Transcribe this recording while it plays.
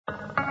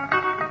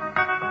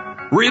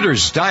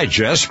Reader's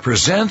Digest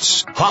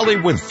presents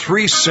Hollywood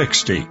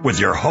 360 with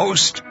your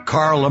host,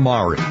 Carl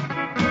Amari.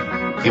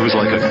 He was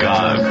like a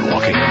god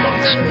walking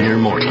amongst mere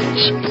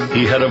mortals.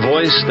 He had a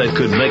voice that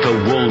could make a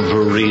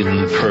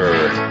wolverine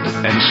purr,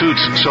 and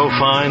suits so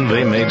fine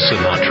they made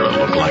Sinatra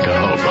look like a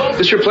hobo.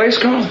 This your place,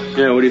 Carl?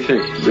 Yeah, what do you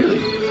think? Really?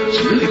 It's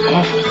really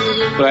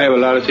awful. But I have a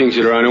lot of things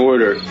that are on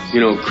order.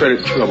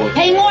 Credit trouble.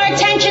 Pay more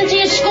attention to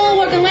your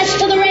schoolwork and less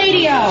to the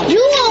radio.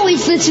 You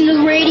always listen to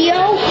the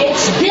radio.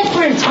 It's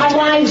different. Our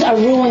lives are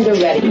ruined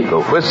already.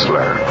 The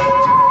Whistler.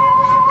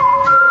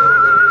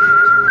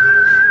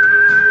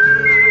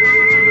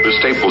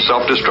 This tape will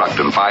self-destruct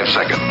in 5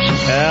 seconds.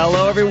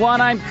 Hello,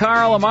 everyone. I'm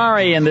Carl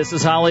Amari, and this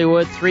is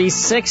Hollywood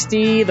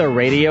 360, the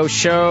radio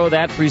show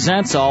that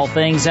presents all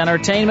things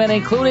entertainment,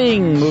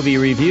 including movie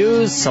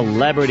reviews,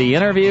 celebrity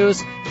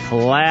interviews,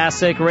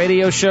 classic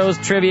radio shows,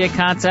 trivia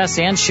contests,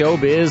 and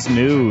showbiz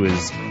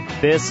news.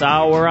 This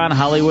hour on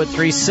Hollywood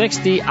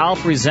 360, I'll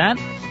present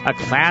a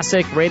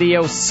classic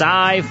radio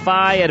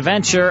sci-fi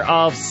adventure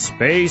of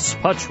Space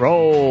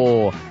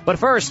Patrol. But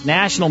first,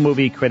 national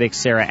movie critic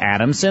Sarah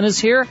Adamson is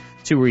here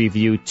to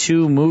review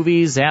 2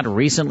 movies that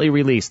recently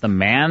released, The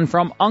Man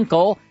from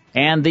U.N.C.L.E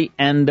and The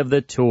End of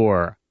the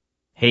Tour.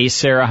 Hey,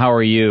 Sarah, how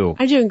are you?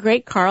 I'm doing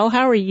great, Carl.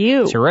 How are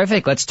you?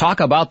 Terrific. Let's talk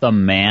about The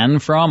Man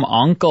from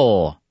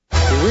U.N.C.L.E.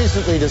 We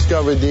recently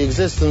discovered the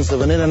existence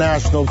of an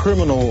international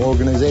criminal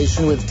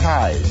organization with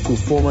ties to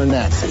former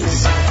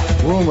Nazis.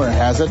 Rumor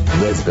has it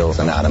they've built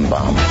an atom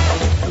bomb.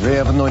 They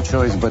have no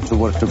choice but to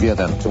work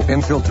together to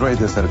infiltrate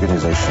this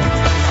organization.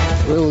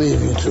 We'll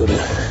leave you two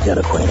to get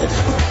acquainted.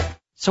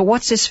 So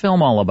what's this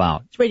film all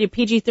about? It's rated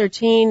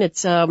PG-13.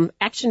 It's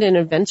action and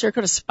adventure,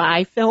 kind of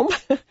spy film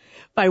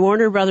by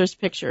Warner Brothers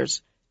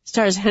Pictures. It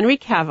stars Henry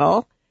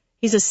Cavill.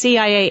 He's a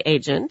CIA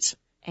agent.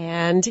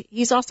 And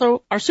he's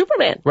also our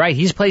Superman. Right,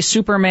 he's played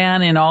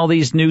Superman in all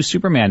these new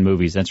Superman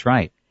movies, that's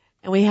right.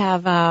 And we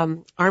have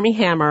Armie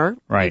Hammer.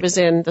 Right. He was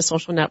in The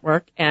Social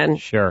Network. And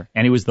sure,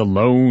 and he was the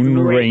Lone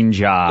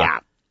Ranger. Yeah.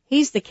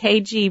 He's the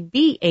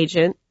KGB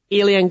agent,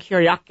 Ilyan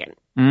Kuryakin.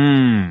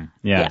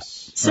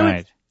 Yes, so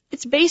right.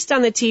 It's based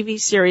on the TV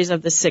series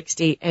of the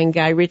 60s, and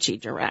Guy Ritchie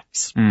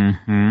directs.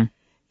 Mm-hmm.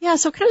 Yeah,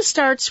 so it kind of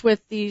starts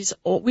with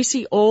we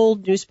see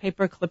old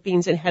newspaper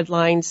clippings and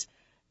headlines.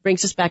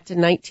 Brings us back to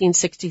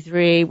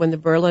 1963 when the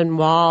Berlin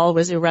Wall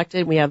was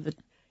erected. We have the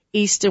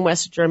East and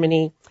West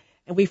Germany.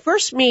 And we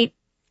first meet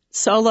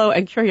Solo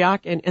and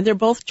Kuryakin, and they're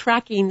both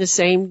tracking the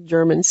same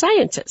German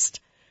scientist.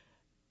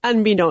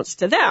 Unbeknownst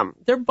to them,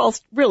 they're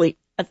both really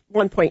at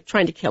one point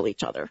trying to kill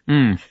each other,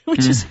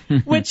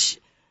 which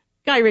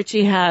Guy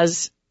Ritchie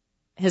has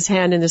his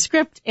hand in the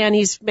script, and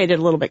he's made it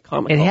a little bit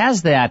comical. It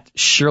has that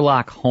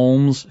Sherlock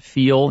Holmes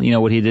feel,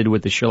 what he did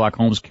with the Sherlock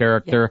Holmes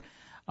character. Yeah.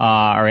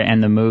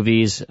 And the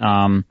movies,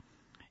 it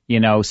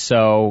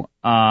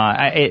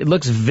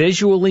looks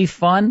visually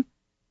fun.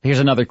 Here's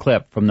another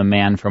clip from The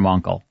Man from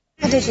U.N.C.L.E.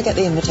 How did you get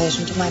the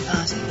invitation to my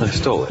party? I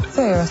stole it.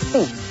 So you're a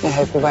thief. I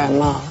hope you wear a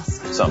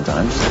mask.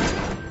 Sometimes.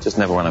 Just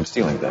never when I'm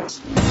stealing things.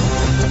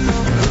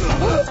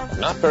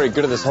 Not very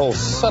good at this whole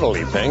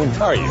subtlety thing,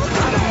 are you?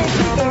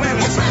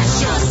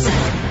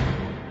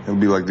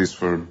 It'll be like this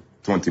for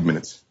 20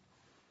 minutes.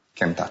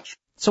 Can't touch.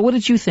 So what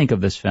did you think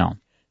of this film?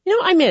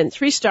 I'm in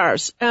 3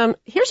 stars.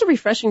 Here's a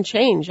refreshing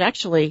change,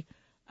 actually,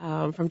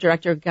 from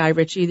director Guy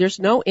Ritchie. There's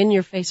no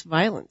in-your-face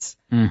violence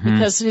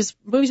because his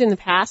movies in the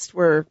past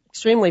were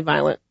extremely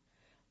violent,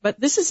 but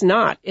this is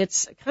not.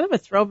 It's kind of a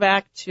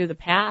throwback to the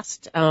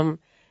past.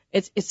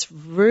 It's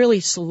really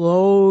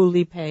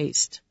slowly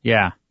paced.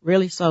 Yeah,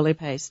 really slowly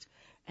paced,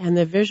 and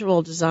the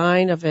visual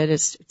design of it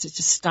is just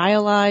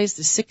stylized.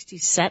 The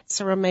 60s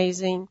sets are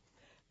amazing.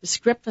 The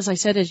script, as I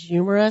said, is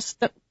humorous.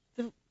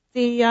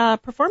 The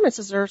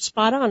performances are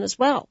spot on as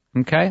well.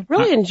 Okay.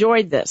 Really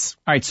enjoyed this.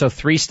 All right, so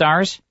 3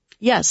 stars?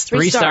 Yes,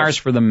 3 stars. 3 stars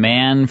for The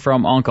Man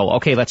from U.N.C.L.E.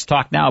 Okay, let's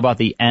talk now about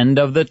The End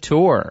of the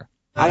Tour.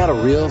 I got a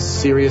real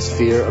serious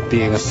fear of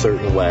being a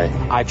certain way.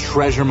 I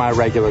treasure my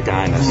regular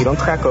guyness. You don't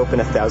crack open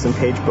a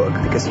 1,000-page book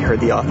because you heard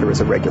the author was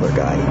a regular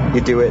guy.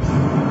 You do it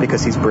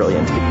because he's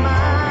brilliant.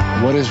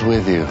 What is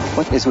with you?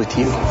 What is with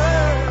you?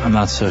 I'm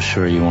not so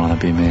sure you want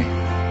to be me.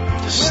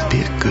 Just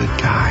be a good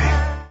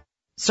guy.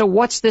 So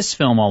what's this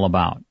film all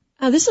about?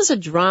 This is a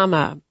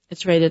drama.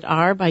 It's rated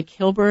R by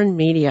Kilburn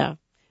Media.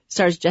 It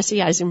stars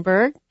Jesse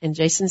Eisenberg and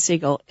Jason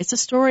Segel. It's a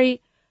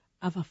story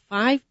of a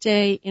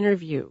 5-day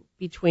interview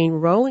between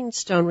Rolling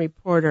Stone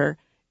reporter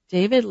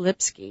David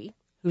Lipsky,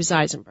 who's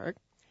Eisenberg,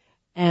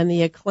 and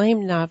the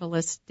acclaimed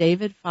novelist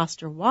David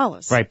Foster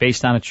Wallace. Right,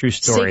 based on a true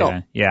story.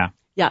 Then. Yeah.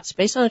 Yeah, it's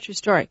based on a true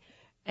story.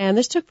 And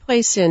this took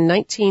place in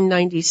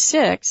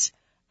 1996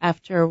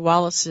 after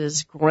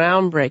Wallace's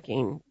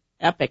groundbreaking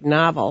epic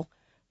novel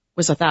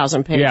was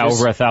 1,000 pages. Yeah,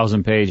 over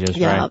 1,000 pages,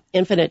 yeah, right.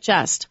 Infinite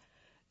Jest.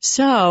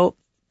 So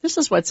this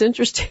is what's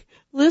interesting.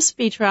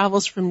 Lipsky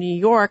travels from New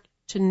York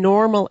to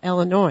Normal,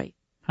 Illinois.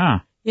 Huh.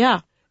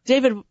 Yeah.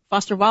 David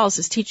Foster Wallace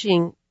is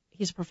teaching,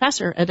 he's a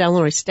professor at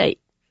Illinois State.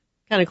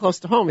 Kind of close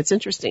to home. It's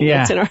interesting.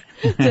 Yeah.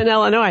 It's in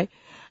Illinois.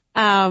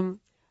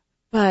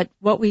 But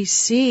what we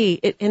see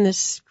in the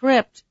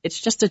script, it's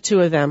just the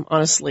two of them,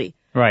 honestly.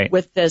 Right.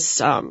 With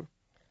this...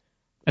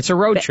 it's a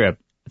road trip.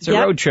 It's a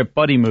road trip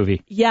buddy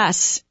movie.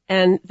 Yes,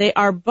 and they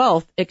are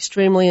both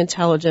extremely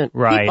intelligent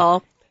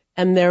people,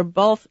 and they're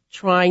both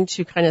trying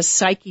to kind of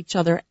psych each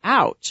other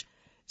out.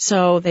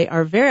 So they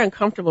are very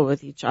uncomfortable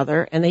with each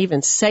other, and they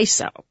even say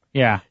so.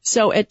 Yeah.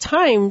 So at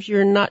times,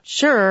 you're not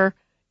sure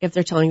if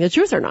they're telling the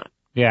truth or not.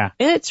 Yeah.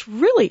 And it's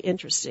really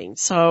interesting.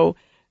 So,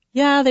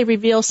 yeah, they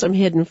reveal some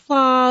hidden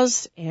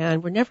flaws,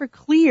 and we're never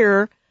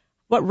clear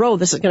what road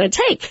this is going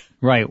to take.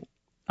 Right. All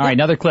right,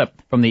 another clip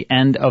from the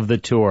end of the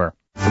tour.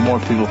 The more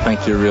people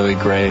think you're really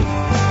great,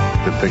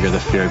 the bigger the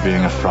fear of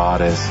being a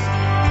fraud is.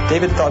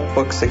 David thought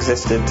books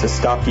existed to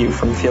stop you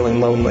from feeling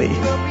lonely.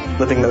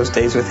 Living those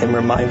days with him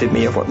reminded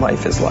me of what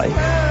life is like.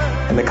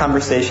 And the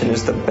conversation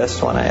is the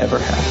best one I ever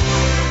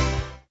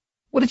had.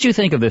 What did you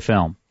think of the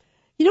film?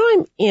 You know,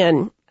 I'm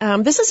in.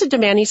 This is a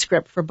demanding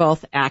script for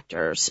both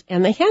actors,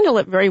 and they handle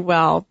it very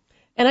well.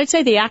 And I'd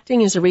say the acting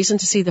is a reason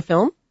to see the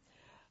film,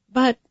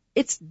 but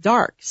it's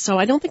dark, so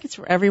I don't think it's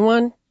for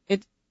everyone.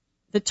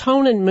 The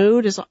tone and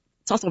mood it's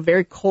also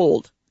very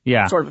cold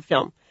sort of a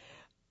film.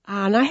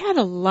 And I had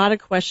a lot of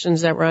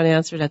questions that were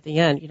unanswered at the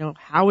end. You know,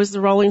 how was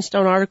the Rolling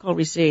Stone article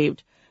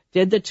received?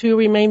 Did the two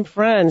remain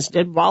friends?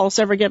 Did Wallace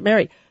ever get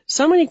married?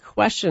 So many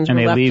questions were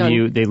left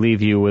And they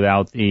leave you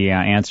without the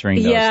answering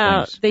those things.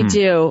 Yeah, they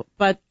do.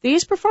 But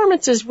these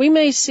performances, we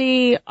may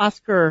see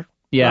Oscar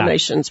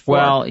nominations for.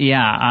 Well,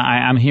 yeah,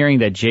 I'm hearing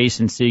that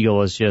Jason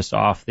Segel is just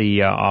off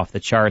the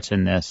charts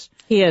in this.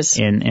 He is.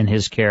 In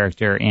his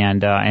character.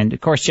 And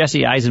of course,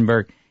 Jesse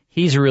Eisenberg,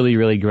 he's really,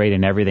 really great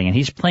in everything. And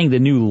he's playing the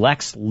new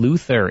Lex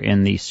Luthor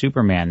in the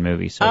Superman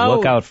movie. So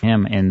look out for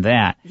him in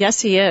that.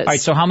 Yes, he is. All right,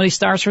 so how many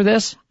stars for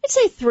this? I'd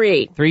say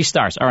 3. 3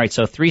 stars. All right,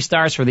 so 3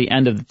 stars for the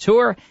end of the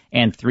tour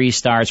and 3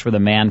 stars for The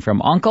Man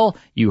from U.N.C.L.E.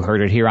 You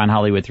heard it here on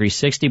Hollywood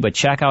 360, but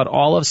check out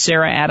all of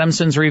Sarah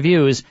Adamson's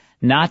reviews,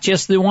 not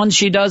just the ones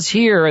she does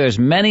here. There's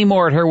many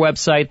more at her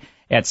website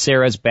at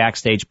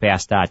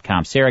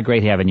sarahsbackstagepass.com. Sarah,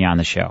 great having you on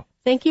the show.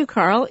 Thank you,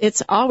 Carl.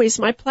 It's always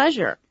my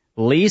pleasure.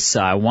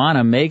 Lisa, I want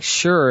to make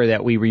sure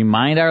that we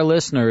remind our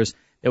listeners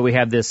that we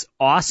have this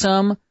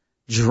awesome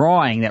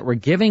drawing that we're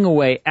giving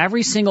away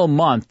every single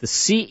month. The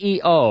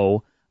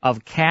CEO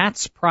of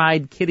Cat's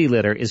Pride Kitty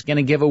Litter is going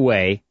to give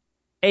away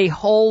a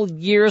whole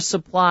year's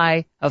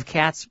supply of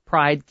Cat's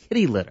Pride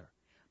Kitty Litter.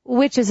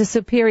 Which is a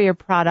superior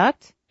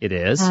product. It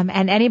is.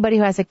 And anybody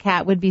who has a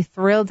cat would be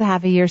thrilled to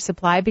have a year's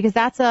supply because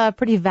that's a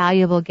pretty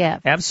valuable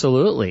gift.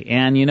 Absolutely.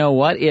 And you know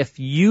what? If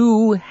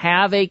you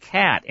have a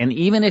cat, and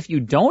even if you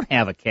don't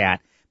have a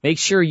cat, make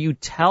sure you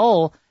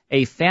tell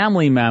a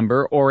family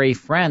member or a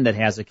friend that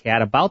has a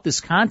cat about this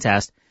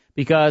contest,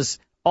 because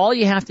all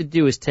you have to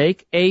do is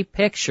take a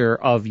picture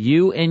of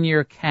you and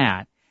your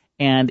cat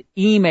and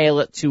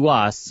email it to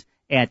us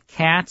at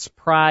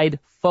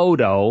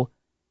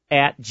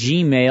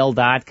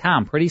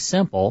catspridePhoto@gmail.com. Pretty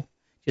simple.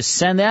 Just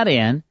send that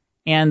in,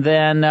 and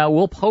then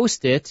we'll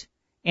post it,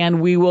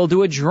 and we will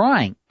do a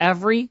drawing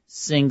every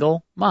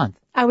single month.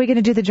 Are we going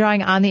to do the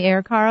drawing on the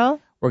air,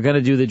 Carl? We're going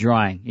to do the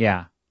drawing,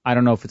 yeah. I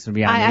don't know if it's going to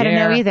be on the air. I don't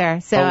know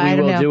either, so but I don't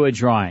know. we will do a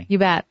drawing. You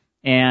bet.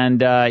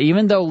 And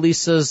even though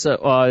Lisa's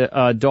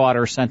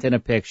daughter sent in a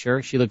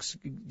picture, she looks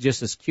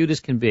just as cute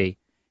as can be,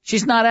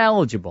 she's not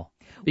eligible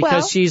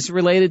because she's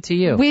related to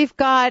you. We've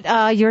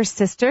got your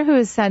sister who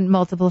has sent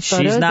multiple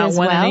photos She's not as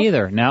winning well.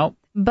 either, no.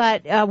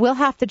 But we'll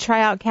have to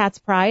try out Cat's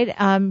Pride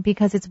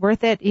because it's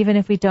worth it even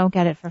if we don't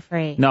get it for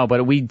free. No,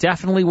 but we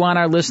definitely want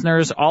our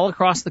listeners all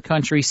across the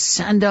country,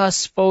 send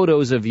us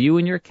photos of you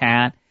and your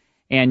cat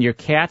and your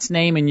cat's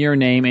name and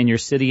your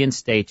city and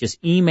state.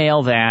 Just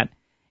email that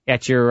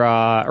at your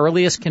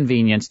earliest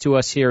convenience to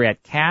us here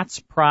at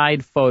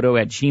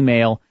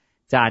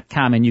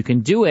catspridephoto@gmail.com. And you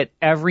can do it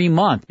every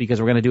month because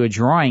we're going to do a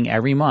drawing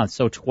every month.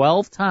 So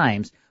 12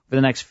 times for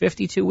the next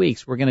 52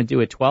 weeks, we're going to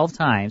do it 12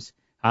 times.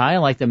 I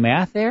like the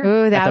math there.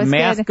 Ooh, that was the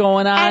math good.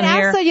 going on and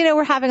here. And also,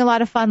 we're having a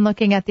lot of fun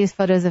looking at these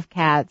photos of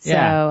cats.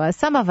 Yeah.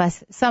 So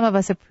some of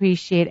us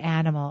appreciate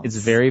animals. It's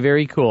very,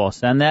 very cool.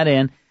 Send that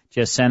in.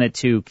 Just send it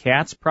to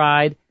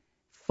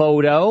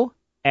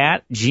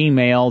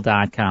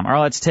catspridephoto@gmail.com. All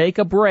right, let's take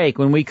a break.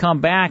 When we come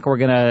back, we're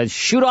going to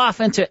shoot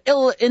off into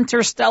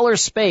interstellar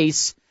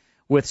space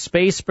with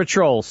Space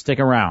Patrol. Stick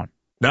around.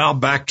 Now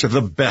back to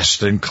the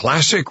best in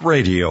classic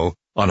radio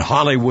on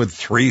Hollywood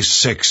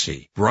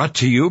 360, brought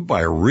to you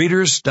by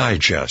Reader's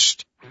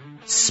Digest.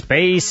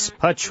 Space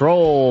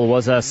Patrol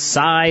was a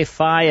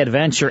sci-fi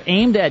adventure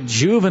aimed at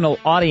juvenile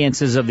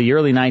audiences of the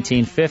early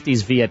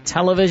 1950s via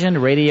television,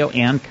 radio,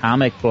 and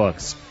comic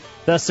books.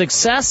 The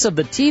success of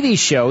the TV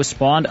show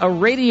spawned a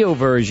radio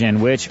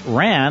version, which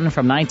ran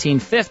from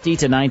 1950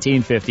 to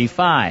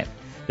 1955.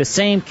 The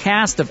same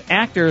cast of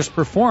actors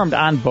performed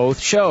on both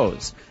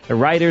shows. The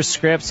writers,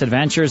 scripts,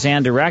 adventures,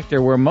 and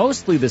director were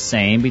mostly the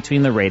same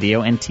between the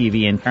radio and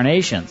TV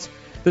incarnations.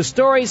 The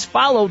stories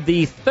followed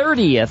the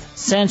 30th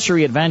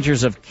century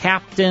adventures of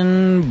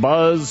Captain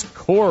Buzz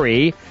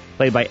Corey,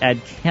 played by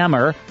Ed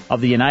Kemmer,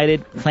 of the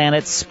United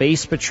Planets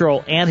Space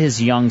Patrol, and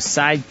his young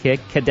sidekick,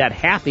 Cadet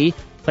Happy,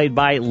 played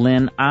by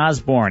Lyn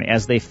Osborn,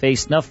 as they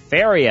face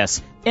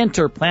nefarious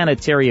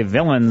interplanetary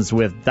villains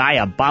with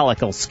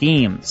diabolical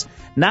schemes.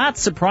 Not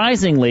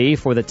surprisingly,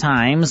 for the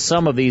time,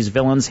 some of these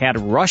villains had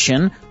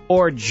Russian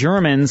or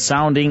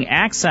German-sounding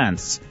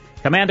accents.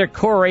 Commander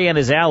Corey and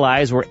his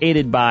allies were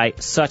aided by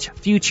such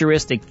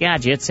futuristic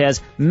gadgets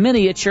as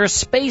miniature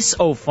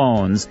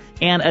space-ophones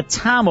and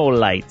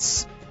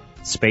atomolights.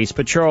 Space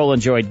Patrol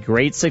enjoyed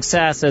great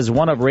success as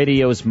one of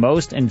radio's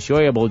most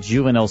enjoyable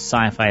juvenile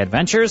sci-fi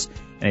adventures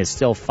and is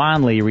still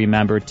fondly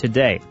remembered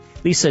today.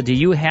 Lisa, do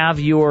you have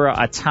your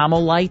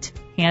atomolight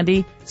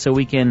handy so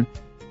we can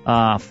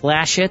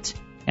flash it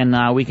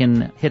and we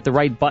can hit the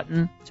right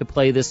button to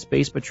play this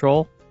Space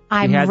Patrol?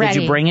 I'm ready.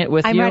 Did you bring it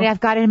with you? I'm ready. I've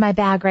got it in my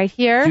bag right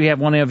here. Do you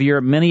have one of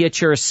your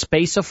miniature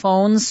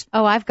spaceophones?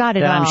 Oh, I've got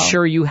it all. That I'm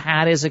sure you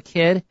had as a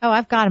kid? Oh,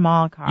 I've got them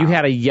all, Carl. You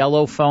had a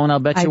yellow phone, I'll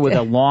bet you, with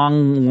a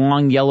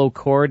long yellow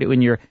cord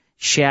when you're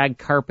shag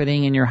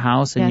carpeting in your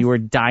house and you were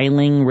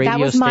dialing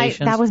radio stations?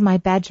 That was my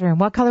bedroom.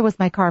 What color was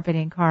my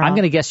carpeting, Carl? I'm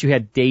going to guess you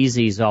had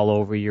daisies all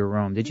over your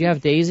room. Did you have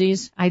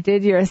daisies? I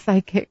did. You're a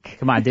psychic.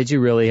 Come on, did you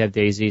really have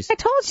daisies? I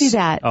told you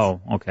that. Oh,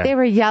 okay. They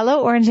were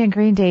yellow, orange, and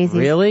green daisies.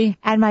 Really?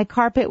 And my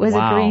carpet was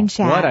a green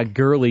shag. What a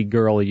girly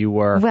girl you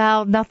were.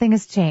 Well, nothing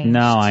has changed. No,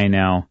 I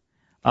know.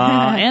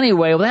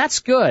 Anyway, well, that's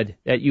good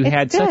that you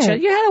had you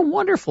had a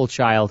wonderful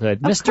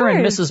childhood. Mr.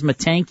 and Mrs.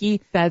 Matanky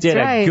did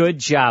a good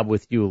job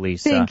with you,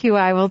 Lisa. Thank you.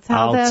 I will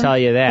tell them. I'll tell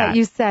you that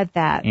you said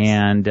that.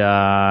 And,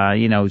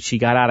 she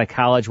got out of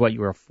college, you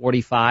were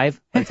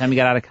 45 by the time you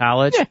got out of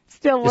college?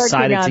 Still working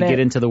decided on to it. Get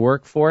into the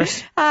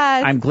workforce?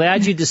 I'm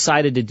glad you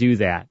decided to do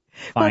that.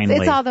 Finally.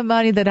 Well, it's all the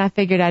money that I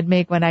figured I'd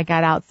make when I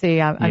got out. See,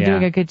 I'm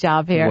doing a good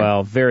job here.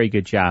 Well, very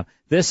good job.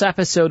 This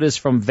episode is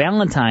from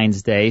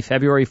Valentine's Day,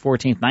 February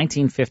 14th,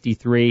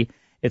 1953.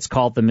 It's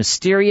called The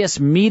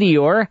Mysterious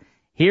Meteor.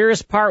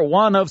 Here's part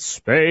 1 of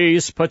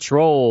Space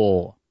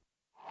Patrol.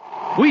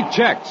 Wheat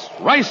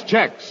Chex, Rice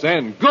Chex,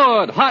 and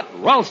good hot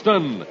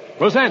Ralston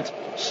present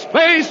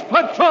Space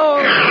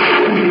Patrol!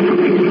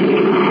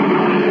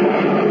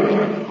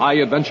 High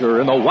adventure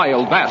in the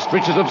wild, vast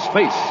reaches of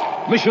space.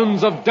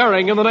 Missions of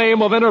daring in the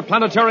name of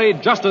interplanetary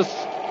justice.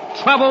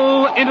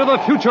 Travel into the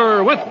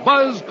future with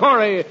Buzz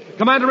Corey,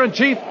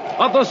 Commander-in-Chief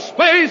of the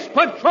Space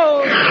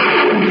Patrol!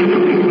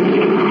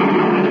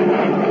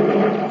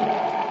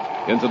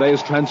 In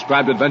today's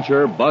transcribed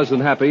adventure, Buzz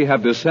and Happy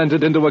have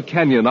descended into a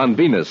canyon on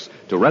Venus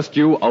to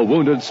rescue a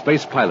wounded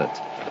space pilot.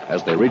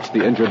 As they reach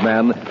the injured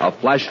man, a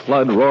flash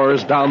flood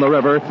roars down the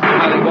river,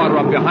 piling water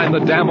up behind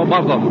the dam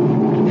above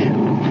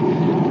them.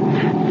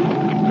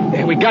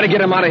 Hey, we gotta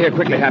get him out of here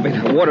quickly, Happy.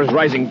 The water's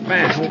rising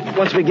fast.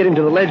 Once we get him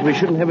to the ledge, we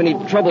shouldn't have any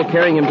trouble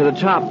carrying him to the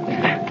top.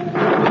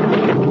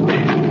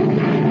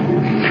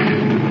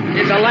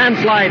 It's a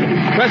landslide.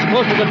 Press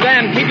close to the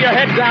dam. Keep your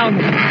head down.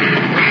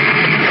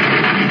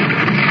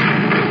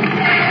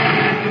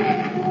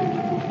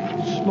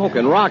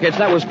 Smoking rockets,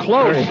 that was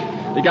close.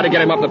 We gotta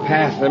get him up the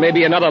path. There may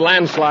be another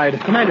landslide.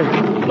 Commander,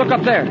 look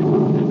up there.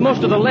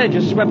 Most of the ledge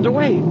is swept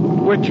away.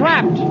 We're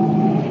trapped.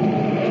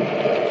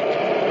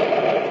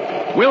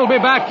 We'll be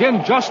back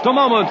in just a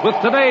moment with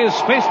today's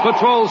Space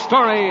Patrol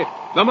story,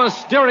 The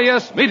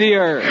Mysterious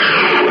Meteor.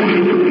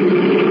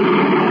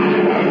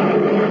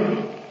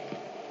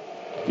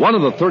 One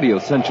of the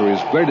 30th century's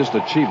greatest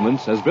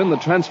achievements has been the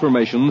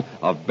transformation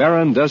of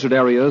barren desert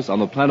areas on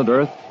the planet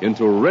Earth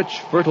into rich,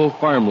 fertile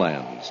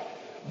farmlands.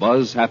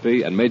 Buzz,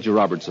 Happy, and Major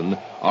Robertson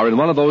are in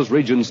one of those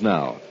regions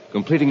now,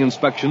 completing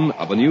inspection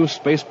of a new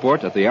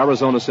spaceport at the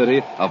Arizona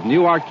city of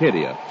New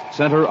Arcadia,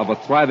 center of a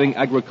thriving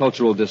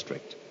agricultural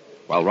district.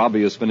 While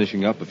Robbie is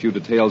finishing up a few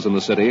details in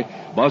the city,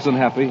 Buzz and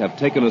Happy have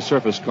taken a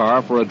surface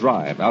car for a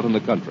drive out in the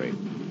country.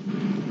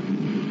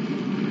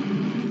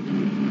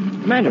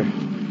 Commander,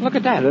 look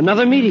at that,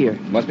 another meteor.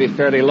 Must be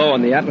fairly low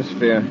in the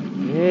atmosphere.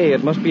 Hey,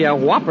 it must be a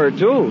whopper,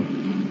 too.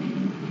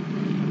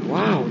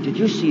 Wow, did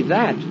you see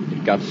that?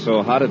 It got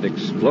so hot it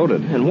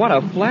exploded. And what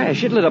a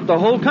flash. It lit up the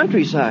whole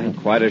countryside.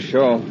 Quite a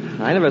show.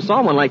 I never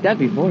saw one like that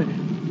before.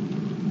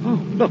 Oh,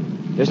 look,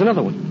 there's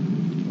another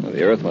one. Well,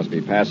 the Earth must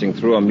be passing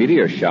through a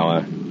meteor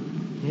shower.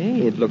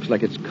 Hey, it looks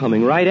like it's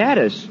coming right at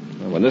us.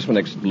 Well, when this one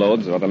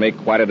explodes, it ought to make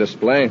quite a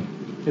display.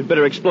 It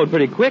better explode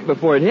pretty quick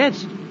before it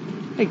hits.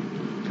 Hey,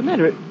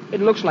 Commander,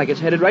 it looks like it's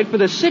headed right for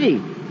the city.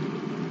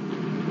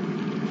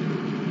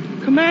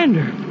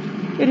 Commander,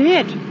 it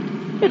hit.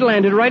 It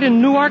landed right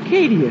in New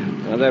Arcadia.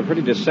 Well, they're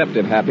pretty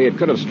deceptive, Happy. It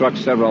could have struck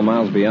several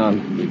miles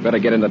beyond. We'd better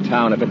get into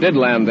town. If it did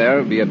land there,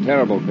 it'd be a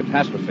terrible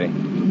catastrophe.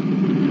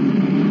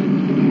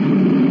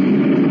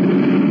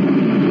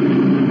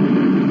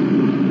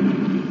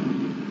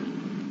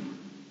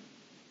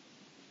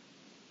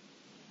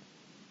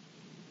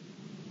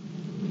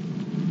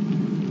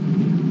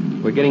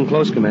 We're getting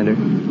close, Commander.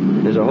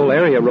 There's a whole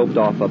area roped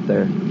off up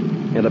there.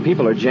 And the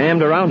people are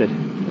jammed around it.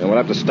 Yeah, we'll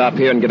have to stop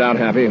here and get out,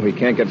 Happy. We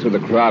can't get through the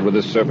crowd with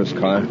this surface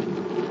car.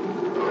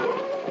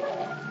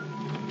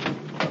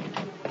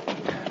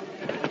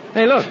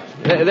 Hey, look.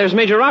 There's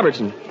Major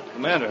Robertson.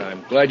 Commander,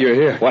 I'm glad you're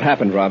here. What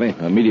happened, Robbie?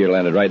 A meteor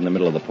landed right in the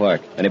middle of the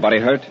park. Anybody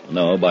hurt?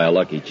 No, by a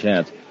lucky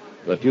chance.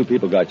 A few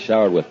people got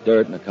showered with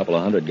dirt, and a couple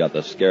of hundred got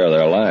the scare of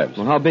their lives.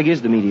 Well, how big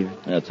is the meteor?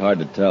 It's hard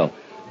to tell.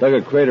 Dug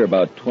a crater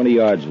about 20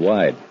 yards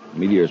wide. The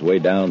meteor's way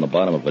down the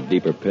bottom of a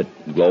deeper pit,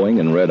 glowing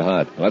and red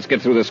hot. Well, let's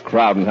get through this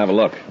crowd and have a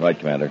look. Right,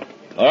 Commander.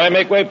 All right,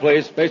 make way,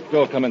 please. Space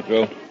Patrol coming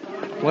through.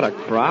 What a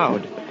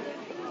crowd.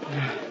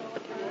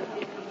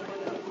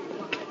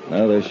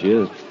 Well, there she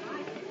is.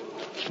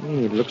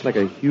 Hey, it looks like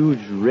a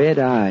huge red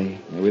eye.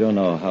 We don't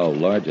know how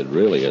large it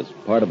really is.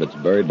 Part of it's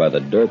buried by the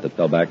dirt that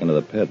fell back into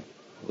the pit.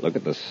 Look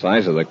at the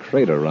size of the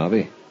crater,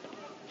 Robbie.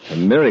 A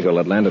miracle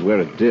it landed where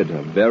it did.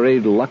 A very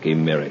lucky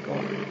miracle.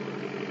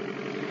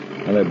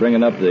 Well, they're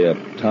bringing up the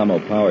Tomo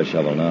power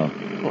shovel now.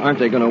 Well, aren't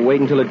they going to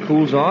wait until it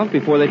cools off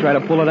before they try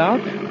to pull it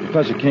out?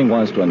 Professor King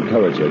wants to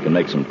encourage her to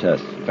make some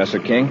tests. Professor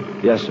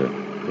King? Yes, sir.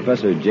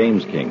 Professor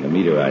James King, the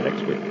meteorite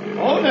expert.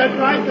 Hold it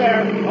right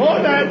there.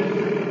 Hold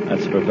it.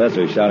 That's the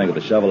professor shouting at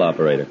the shovel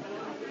operator.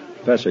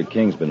 Professor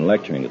King's been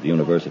lecturing at the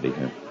university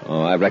here.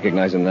 Oh, I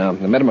recognize him now. I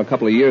met him a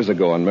couple of years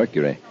ago on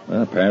Mercury.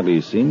 Well, apparently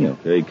he's seen you.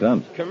 Here he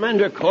comes.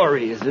 Commander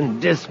Corey, isn't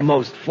this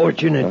most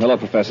fortunate? Hello,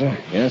 Professor.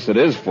 Yes, it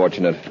is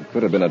fortunate. It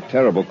could have been a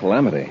terrible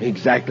calamity.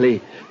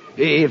 Exactly.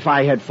 If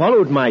I had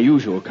followed my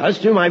usual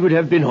custom, I would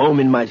have been home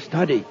in my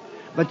study.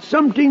 But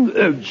something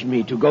urged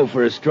me to go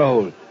for a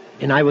stroll.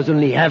 And I was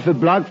only half a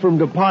block from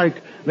the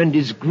park when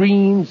this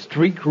green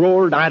streak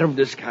rolled out of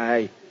the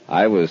sky.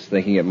 I was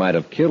thinking it might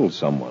have killed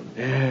someone.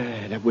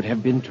 That would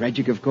have been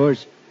tragic, of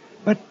course.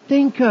 But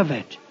think of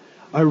it.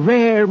 A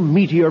rare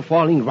meteor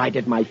falling right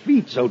at my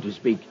feet, so to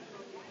speak.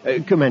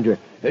 Commander,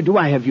 do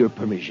I have your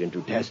permission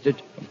to test it?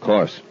 Of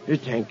course.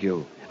 Thank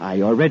you.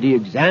 I already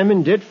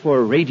examined it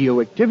for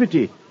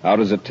radioactivity. How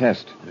does it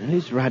test? Well,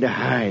 it's rather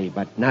high,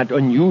 but not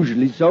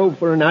unusually so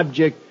for an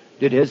object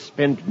that has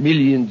spent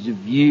millions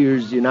of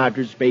years in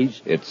outer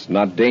space. It's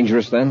not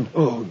dangerous, then?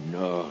 Oh,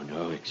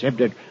 no, except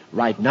that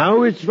right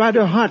now it's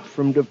rather hot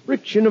from the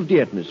friction of the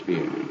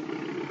atmosphere.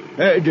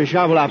 The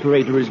shovel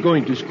operator is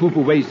going to scoop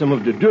away some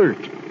of the dirt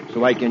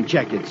so I can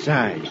check its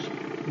size.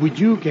 Would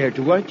you care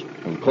to watch?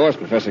 Of course,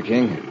 Professor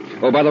King.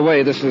 Oh, by the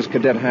way, this is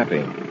Cadet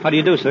Happy. How do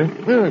you do, sir?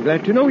 Well,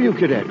 glad to know you,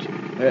 Cadet.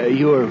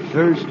 Your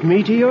first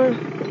meteor?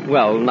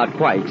 Well, not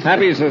quite.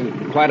 Happy's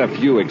had quite a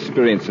few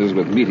experiences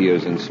with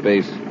meteors in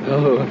space.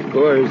 Oh, of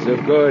course.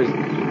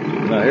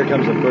 Now, here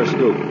comes the first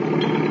scoop.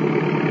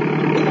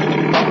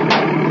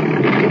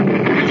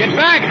 Get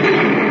back!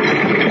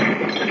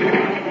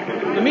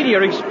 The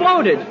meteor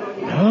exploded.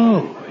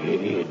 No,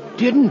 it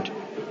didn't.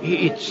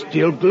 It's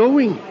still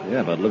glowing.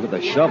 Yeah, but look at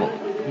the shovel.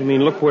 You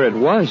mean look where it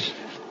was?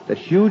 That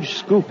huge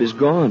scoop is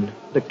gone.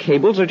 The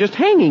cables are just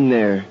hanging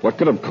there. What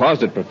could have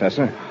caused it,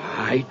 Professor?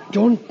 I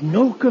don't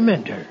know,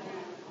 Commander.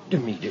 The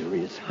meteor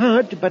is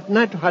hot, but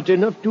not hot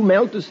enough to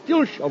melt a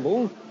steel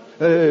shovel.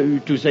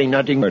 To say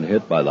nothing...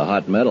 Hit by the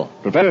hot metal.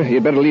 Professor,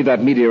 you'd better leave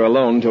that meteor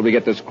alone until we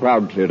get this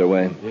crowd cleared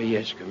away.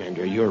 Yes,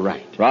 Commander, you're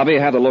right. Robbie,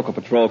 have the local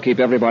patrol keep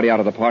everybody out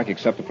of the park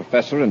except the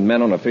professor and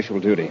men on official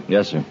duty.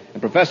 Yes, sir.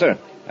 And Professor,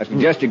 I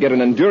suggest you get an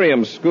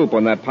endurium scoop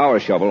on that power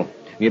shovel.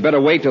 You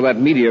better wait till that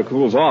meteor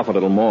cools off a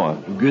little more.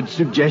 Good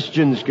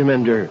suggestions,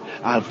 Commander.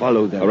 I'll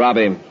follow them.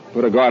 Robbie,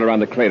 put a guard around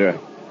the crater.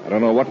 I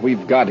don't know what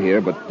we've got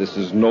here, but this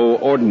is no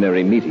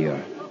ordinary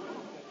meteor.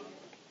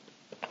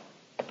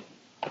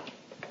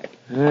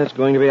 It's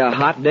going to be a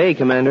hot day,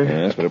 Commander.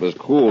 Yes, but it was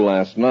cool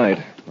last night.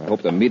 I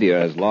hope the meteor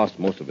has lost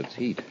most of its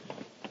heat.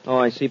 Oh,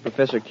 I see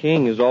Professor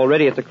King is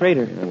already at the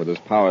crater. Yeah, with his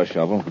power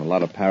shovel. A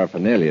lot of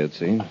paraphernalia, it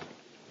seems.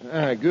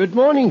 Good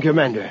morning,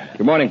 Commander.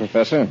 Good morning,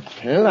 Professor.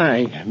 Well,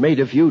 I made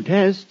a few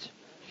tests.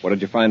 What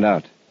did you find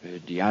out?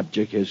 The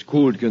object has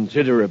cooled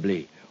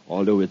considerably,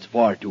 although it's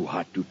far too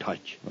hot to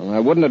touch. Well, I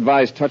wouldn't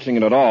advise touching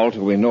it at all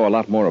till we know a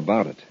lot more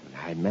about it.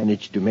 I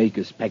managed to make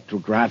a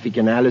spectrographic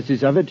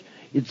analysis of it.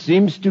 It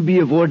seems to be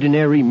of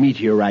ordinary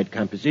meteorite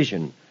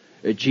composition,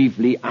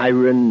 chiefly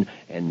iron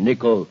and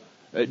nickel.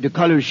 The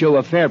colors show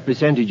a fair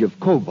percentage of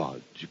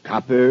cobalt,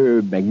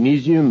 copper,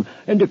 magnesium,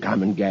 and the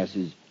common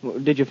gases.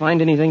 Did you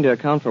find anything to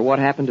account for what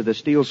happened to the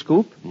steel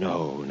scoop?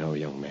 No,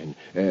 young man.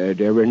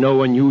 There were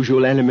no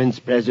unusual elements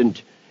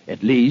present.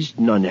 At least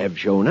none have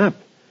shown up.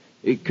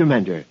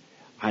 Commander,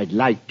 I'd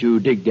like to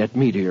dig that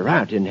meteor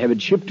out and have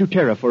it shipped to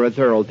Terra for a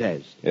thorough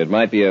test. It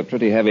might be a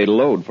pretty heavy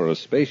load for a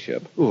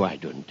spaceship. Oh, I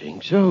don't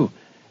think so.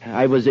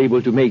 I was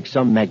able to make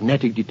some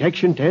magnetic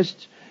detection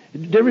tests.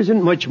 There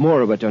isn't much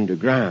more of it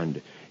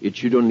underground. It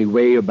should only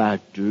weigh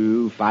about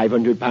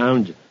 500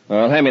 pounds.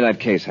 Well, hand me that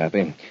case,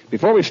 Happy.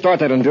 Before we start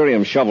that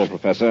endurium shovel,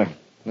 Professor,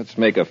 let's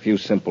make a few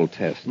simple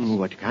tests.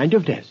 What kind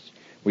of tests?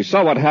 We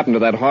saw what happened to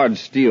that hard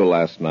steel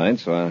last night,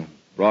 so I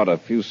brought a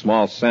few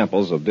small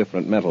samples of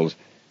different metals.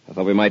 I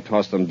thought we might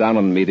toss them down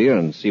on the meteor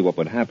and see what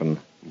would happen.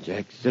 It's an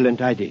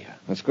excellent idea.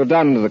 Let's go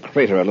down into the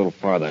crater a little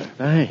farther.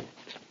 Fine.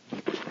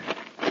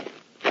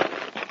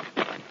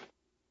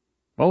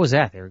 What was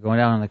that? They were going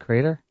down in the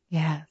crater?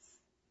 Yes.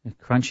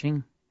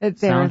 Crunching?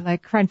 They were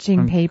like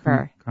crunching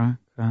paper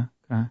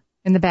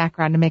in the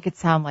background to make it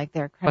sound like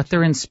they're crunching. But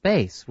they're in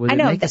space. Would it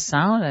make a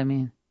sound? I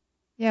mean...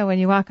 Yeah, when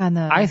you walk on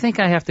the... I think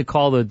I have to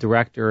call the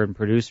director and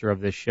producer of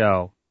this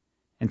show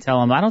and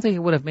tell him, I don't think it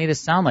would have made it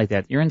sound like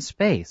that. You're in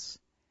space,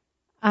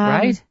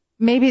 right?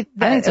 Maybe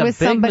it was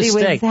somebody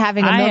was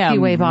having a Milky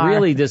Way bar. I am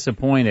really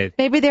disappointed.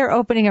 Maybe they're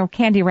opening a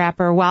candy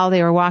wrapper while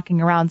they were walking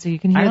around, so you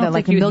can hear that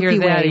like a Milky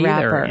Way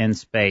wrapper in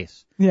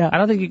space. Yeah. I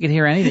don't think you can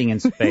hear anything in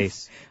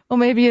space. Well,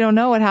 maybe you don't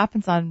know what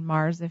happens on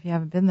Mars if you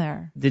haven't been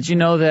there. Did you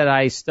know that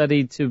I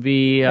studied to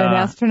be an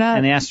astronaut?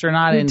 An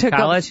astronaut in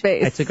college?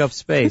 I took up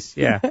space.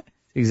 Yeah,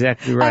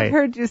 exactly right. I've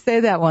heard you say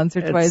that once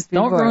or twice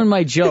before. Don't ruin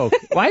my joke.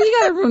 Why do you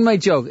got to ruin my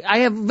joke? I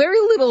have very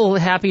little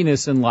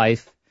happiness in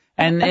life,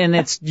 and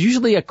it's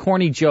usually a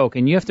corny joke,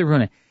 and you have to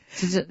ruin it.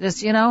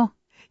 Just, You're going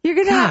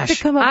to have to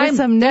come up with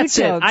some new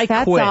jokes.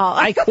 That's quit. All.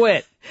 I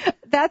quit.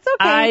 That's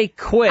okay. I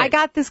quit. I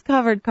got this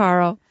covered,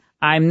 Carl.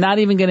 I'm not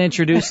even going to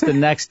introduce the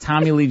next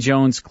Tommy Lee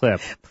Jones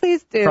clip.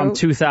 Please do. From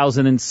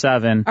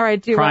 2007. All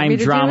right, do you crime want me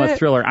to drama do it?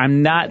 thriller.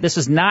 This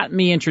is not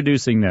me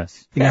introducing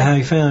this. You know how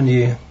he found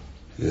you?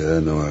 Yeah,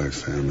 I know how he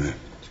found me.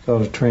 It's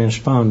called a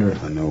transponder.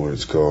 I know what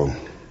it's called.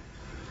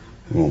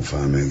 He won't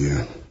find me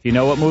again. If you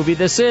know what movie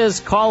this is,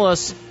 call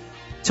us.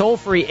 Toll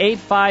free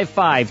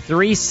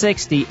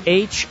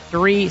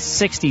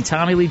 855-360-H360.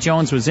 Tommy Lee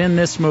Jones was in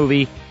this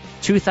movie,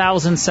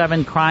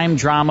 2007 crime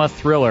drama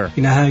thriller.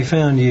 You know how he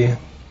found you?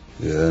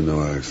 Yeah, I know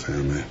how he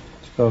found me.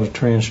 It's called a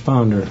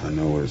transponder. I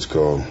know what it's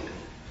called.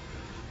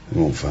 He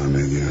won't find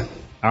me again.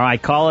 All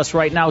right, call us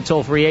right now,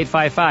 toll free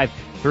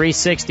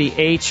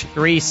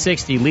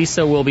 855-360-H360.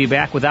 Lisa will be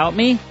back without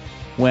me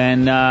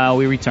when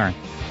we return.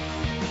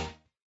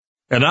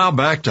 And now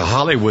back to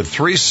Hollywood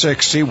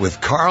 360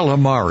 with Carl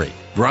Amari,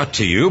 brought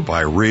to you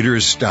by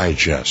Reader's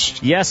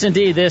Digest. Yes,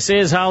 indeed. This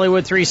is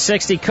Hollywood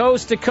 360,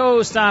 coast to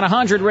coast on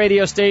 100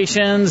 radio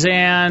stations.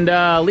 And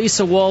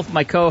Lisa Wolf,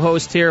 my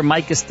co-host here,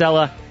 Mike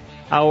Costello,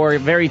 our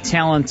very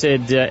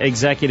talented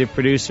executive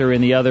producer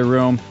in the other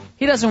room.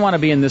 He doesn't want to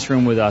be in this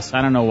room with us.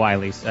 I don't know why,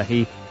 Lisa.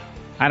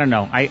 I don't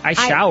know. I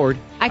showered.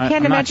 I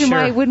can't imagine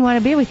why I wouldn't want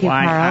to be with you,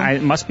 Carl.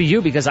 It must be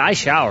you because I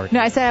showered. No,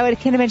 I said I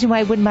can't imagine why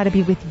I wouldn't want to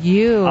be with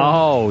you.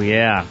 Oh,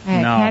 yeah. It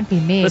can't be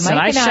me. Listen,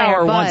 Mike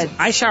and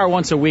I shower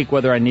once a week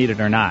whether I need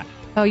it or not.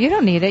 Oh, you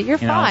don't need it. You're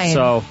fine.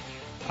 So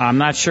I'm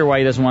not sure why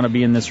he doesn't want to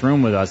be in this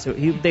room with us.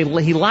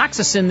 He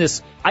locks us in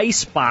this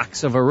ice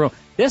box of a room.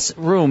 This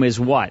room is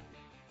what?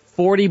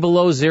 40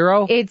 below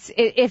zero?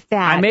 If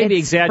that. I may be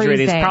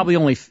exaggerating.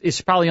 Freezing.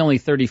 It's probably only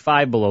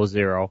 35 below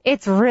zero.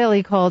 It's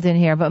really cold in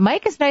here, but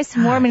Mike is nice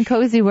and warm and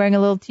cozy wearing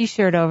a little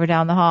T-shirt over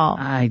down the hall.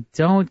 I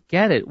don't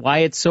get it. Why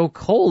it's so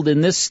cold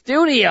in this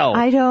studio?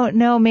 I don't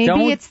know.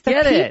 Maybe it's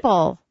the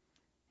people.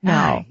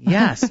 No.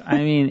 Yes. I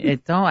mean,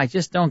 I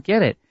just don't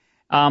get it.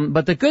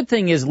 But the good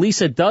thing is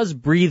Lisa does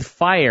breathe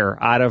fire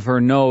out of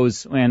her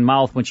nose and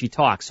mouth when she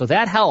talks, so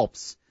that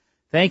helps.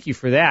 Thank you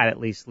for that, at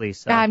least,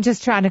 Lisa. I'm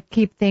just trying to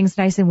keep things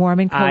nice and warm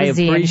and cozy in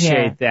here. I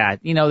appreciate that.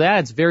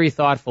 That's very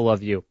thoughtful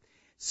of you.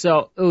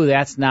 So,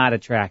 that's not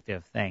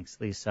attractive. Thanks,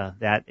 Lisa.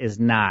 That is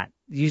not.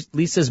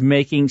 Lisa's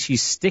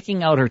she's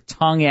sticking out her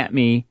tongue at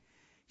me.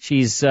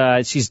 She's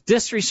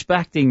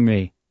disrespecting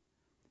me.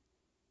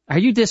 Are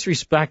you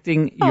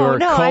disrespecting your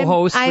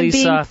co-host, I'm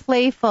Lisa? I'm being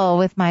playful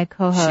with my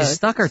co-host. She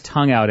stuck her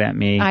tongue out at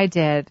me. I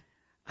did.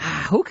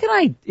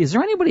 Is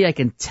there anybody I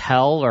can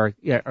tell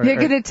You're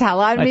going to tell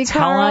on me,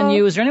 tell Carl? on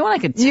you? Is there anyone I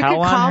can tell on her? You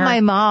could call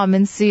my mom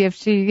and see if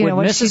she,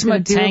 what Mrs. she's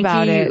going to do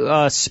about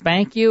it.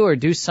 Spank you or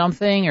do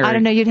something? Or I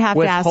don't know. You'd have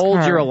to ask her.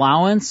 Withhold your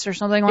allowance or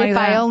something like that? If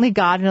I only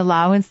got an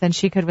allowance, then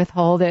she could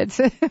withhold it.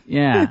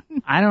 Yeah.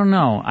 I don't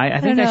know. I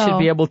think I should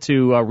be able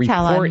to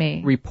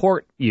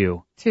report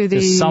you.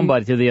 To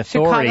somebody, to the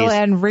authorities.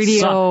 Chicagoland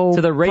Radio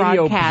to the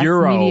radio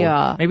bureau.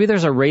 Media. Maybe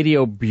there's a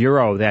radio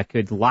bureau that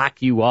could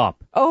lock you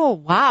up. Oh,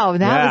 wow.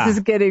 Now this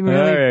is getting really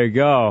there you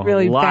go.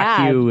 Really lock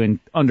bad. You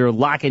under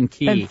lock and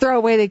key. And throw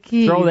away the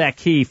key. Throw that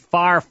key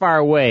far, far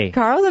away.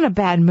 Carl's in a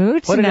bad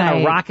mood tonight. Put it in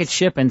a rocket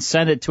ship and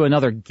send it to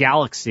another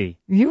galaxy.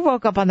 You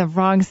woke up on the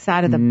wrong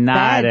side of the bed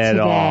Not at today.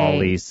 all,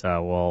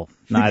 Lisa. Well,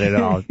 not at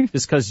all.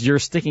 Just because you're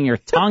sticking your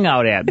tongue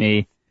out at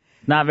me,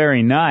 not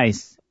very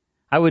nice.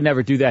 I would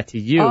never do that to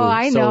you. Oh,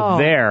 I know. So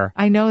there.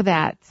 I know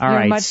that. All You're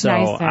right, much so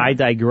nicer. I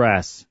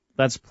digress.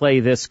 Let's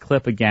play this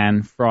clip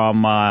again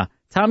from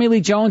Tommy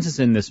Lee Jones is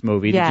in this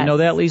movie. Yes, did you know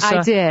that, Lisa?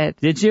 I did.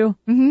 Did you?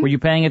 Mm-hmm. Were you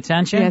paying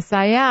attention? Yes,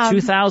 I am.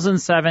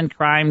 2007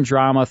 crime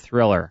drama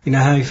thriller. You know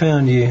how he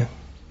found you?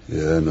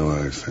 Yeah, I know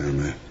how he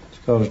found me. It's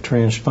called a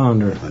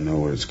transponder. I know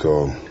what it's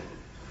called.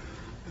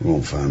 He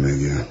won't find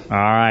me again. All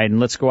right,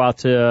 and let's go out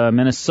to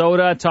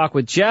Minnesota, talk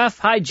with Jeff.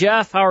 Hi,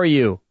 Jeff. How are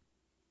you?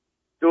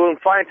 Doing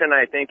fine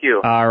tonight, thank you.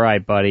 All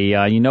right, buddy.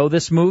 You know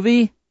this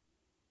movie?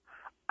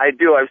 I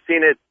do. I've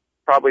seen it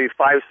probably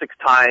 5-6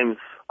 times.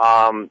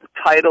 The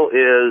title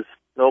is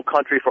No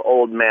Country for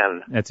Old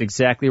Men. That's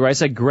exactly right.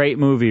 It's a great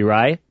movie,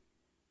 right?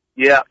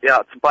 Yeah.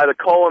 It's by the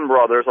Coen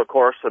brothers, of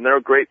course, and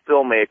they're great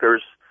filmmakers.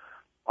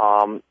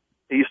 I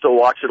used to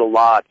watch it a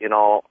lot, when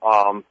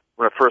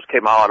it first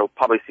came out. I've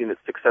probably seen it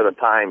 6-7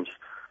 times.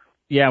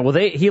 Yeah, well,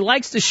 he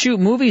likes to shoot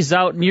movies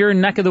out in your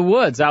neck of the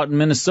woods, out in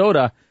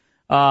Minnesota.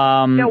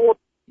 The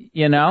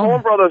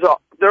Coen brothers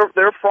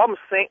they're from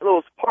St.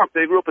 Louis Park.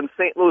 They grew up in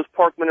St. Louis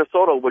Park,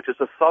 Minnesota, which is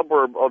a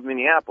suburb of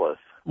Minneapolis.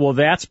 Well,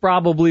 that's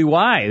probably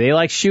why. They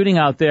like shooting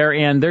out there,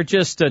 and they're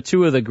just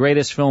two of the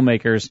greatest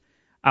filmmakers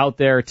out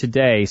there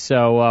today.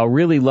 So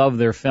really love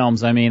their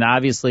films. I mean,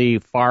 obviously,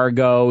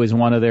 Fargo is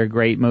one of their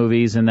great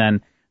movies, and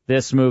then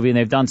this movie, and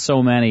they've done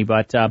so many.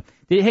 But,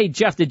 hey,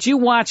 Jeff, did you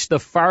watch the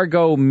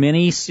Fargo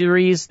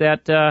mini-series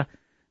that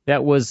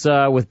was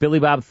with Billy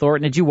Bob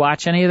Thornton? Did you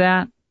watch any of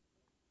that?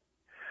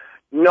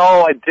 No,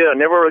 I did. I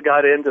never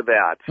got into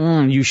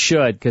that. You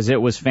should, because it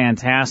was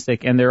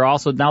fantastic. And they're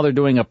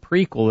doing a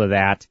prequel to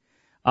that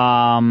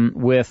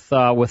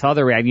with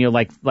other,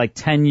 like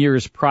 10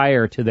 years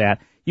prior to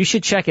that. You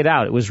should check it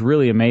out. It was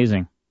really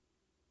amazing.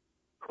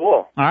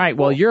 Cool. All right.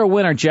 Well, you're a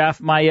winner,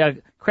 Jeff. My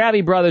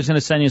Krabby brother's going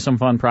to send you some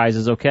fun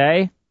prizes,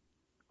 okay?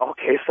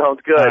 Okay, sounds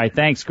good. All right,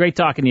 thanks. Great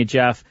talking to you,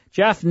 Jeff.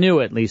 Jeff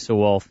knew it, Lisa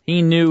Wolf.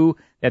 He knew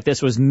that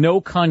this was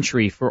no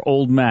country for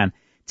old men.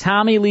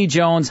 Tommy Lee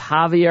Jones,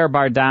 Javier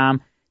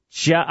Bardem,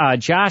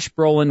 Josh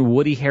Brolin,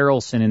 Woody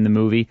Harrelson in the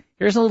movie.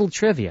 Here's a little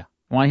trivia.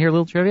 Want to hear a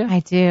little trivia? I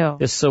do.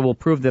 This will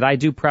prove that I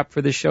do prep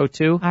for this show,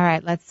 too. All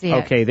right, let's see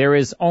it. Okay, there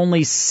is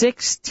only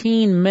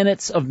 16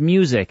 minutes of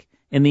music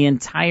in the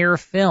entire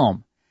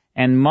film,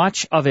 and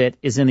much of it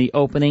is in the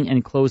opening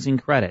and closing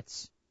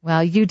credits.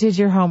 Well, you did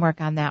your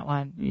homework on that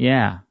one.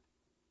 Yeah.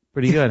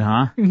 Pretty good,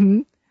 huh?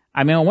 Mm-hmm.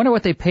 I mean, I wonder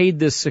what they paid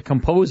this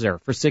composer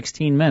for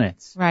 16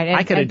 minutes. Right.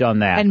 I could have done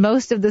that. And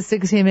most of the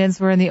 16 minutes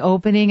were in the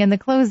opening and the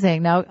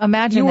closing. Now,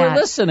 imagine that. You were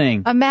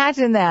listening.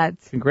 Imagine that.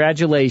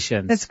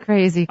 Congratulations. That's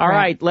crazy. All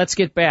right, let's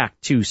get back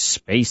to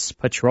Space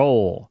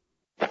Patrol.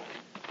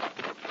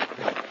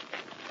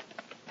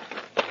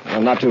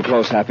 Well, not too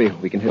close, Happy.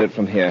 We can hit it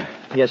from here.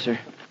 Yes, sir.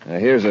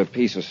 Here's a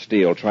piece of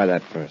steel. Try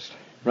that first.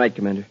 Right,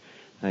 Commander.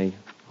 I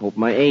hope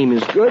my aim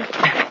is good.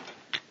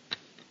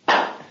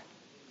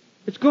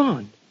 It's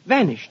gone.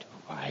 Vanished.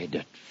 Why,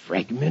 that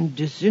fragment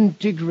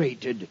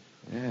disintegrated.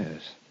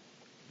 Yes.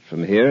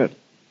 From here, it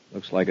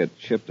looks like it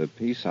chipped a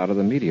piece out of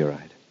the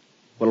meteorite.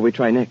 What'll we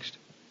try next?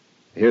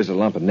 Here's a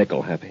lump of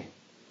nickel, Happy.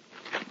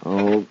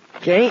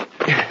 Okay.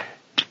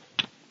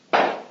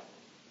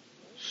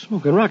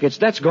 Smoking rockets,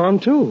 that's gone,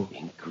 too.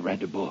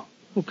 Incredible.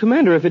 Well,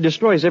 Commander, if it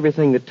destroys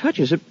everything that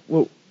touches it,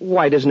 well,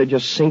 why doesn't it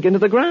just sink into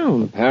the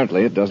ground?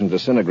 Apparently, it doesn't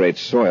disintegrate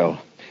soil.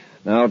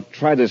 Now,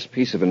 try this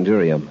piece of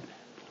endurium.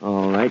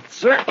 All right,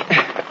 sir.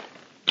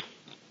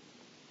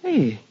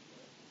 Hey,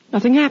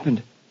 nothing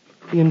happened.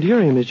 The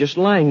endurium is just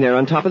lying there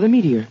on top of the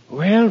meteor.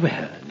 Well,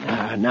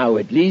 now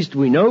at least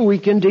we know we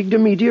can dig the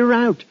meteor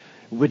out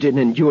with an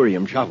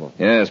endurium shovel.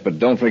 Yes, but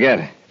don't forget,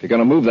 if you're going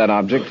to move that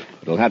object,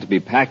 it'll have to be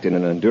packed in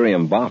an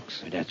endurium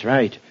box. That's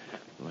right.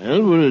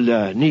 Well,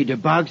 we'll need a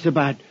box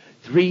about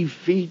 3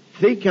 feet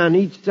thick on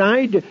each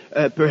side,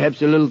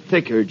 perhaps a little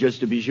thicker,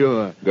 just to be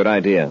sure. Good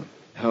idea.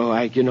 Oh,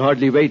 I can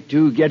hardly wait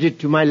to get it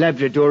to my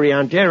laboratory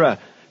on Terra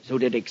so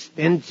that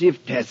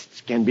extensive tests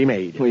can be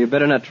made. Well, you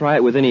better not try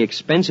it with any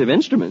expensive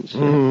instruments.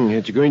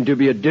 It's going to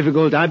be a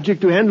difficult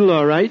object to handle,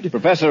 all right.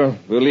 Professor,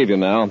 we'll leave you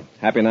now.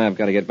 Happy and I have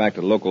got to get back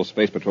to local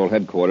Space Patrol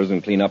headquarters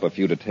and clean up a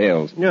few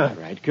details. All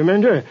right,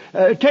 Commander.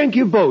 Thank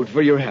you both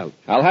for your help.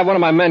 I'll have one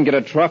of my men get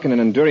a truck and an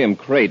endurium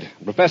crate.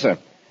 Professor,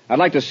 I'd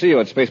like to see you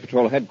at Space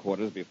Patrol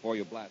headquarters before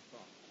you blast off.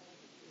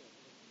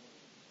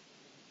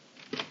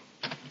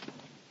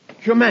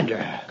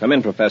 Commander. Come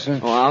in, Professor.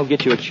 Oh, I'll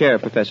get you a chair,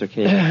 Professor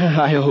K.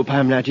 I hope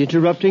I'm not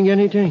interrupting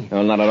anything.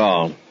 No, not at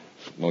all.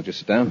 Won't you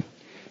sit down?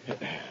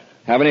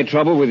 Have any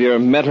trouble with your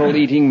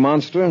metal-eating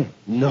monster?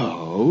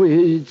 No,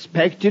 it's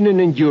packed in an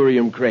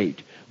endurium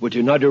crate with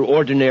another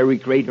ordinary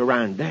crate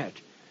around that.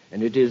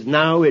 And it is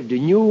now at the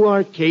new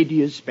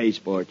Arcadia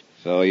spaceport.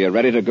 So you're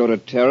ready to go to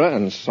Terra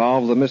and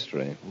solve the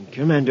mystery?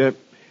 Commander,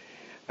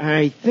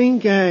 I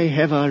think I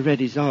have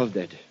already solved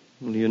it.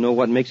 Well, do you know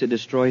what makes it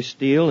destroy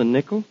steel and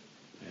nickel?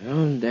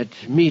 Well, that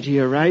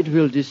meteorite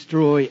will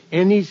destroy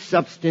any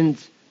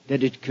substance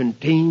that it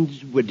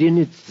contains within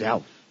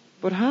itself.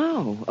 But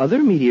how? Other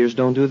meteors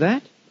don't do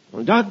that.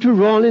 Well, Dr.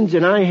 Rawlins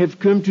and I have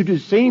come to the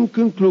same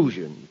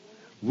conclusion.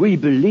 We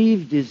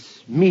believe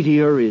this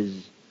meteor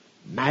is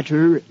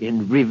matter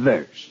in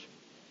reverse.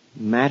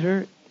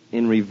 Matter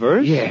in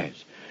reverse? Yes.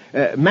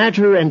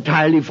 Matter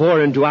entirely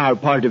foreign to our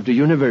part of the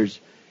universe.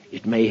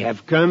 It may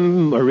have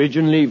come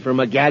originally from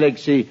a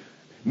galaxy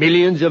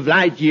millions of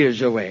light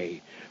years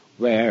away,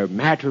 where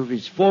matter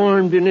is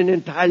formed in an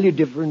entirely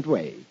different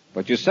way.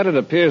 But you said it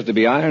appears to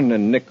be iron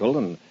and nickel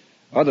and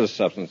other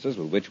substances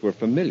with which we're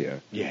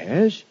familiar.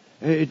 Yes,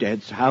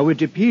 that's how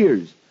it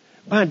appears.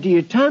 But the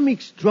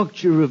atomic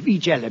structure of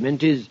each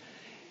element is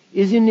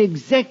in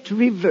exact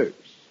reverse.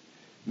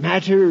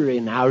 Matter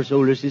in our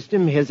solar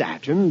system has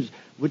atoms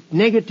with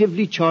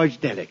negatively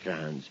charged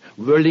electrons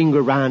whirling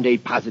around a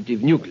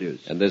positive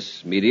nucleus. And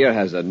this meteor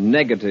has a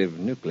negative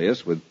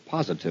nucleus with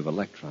positive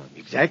electrons.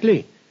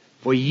 Exactly.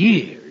 For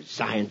years,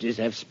 scientists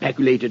have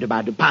speculated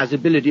about the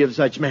possibility of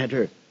such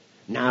matter.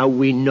 Now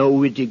we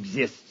know it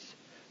exists.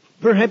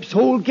 Perhaps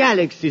whole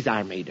galaxies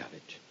are made of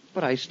it.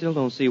 But I still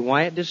don't see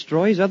why it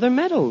destroys other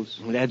metals.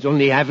 Well, that's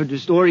only half of the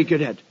story,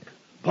 Cadet.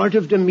 Part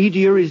of the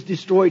meteor is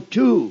destroyed,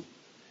 too.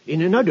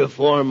 in another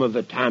form of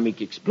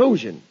atomic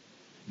explosion.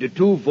 The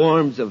two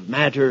forms of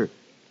matter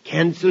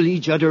cancel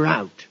each other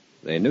out.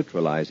 They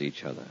neutralize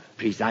each other.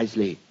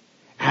 Precisely.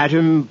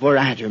 Atom for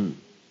atom.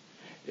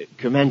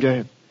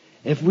 Commander,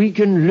 if we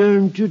can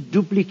learn to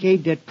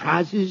duplicate that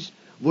process,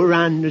 we're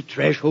on the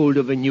threshold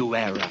of a new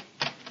era.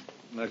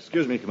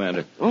 Excuse me,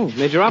 Commander. Oh,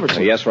 Major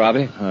Robertson. Yes,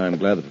 Robbie? I'm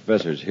glad the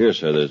professor's here,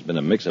 sir. There's been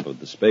a mix-up at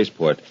the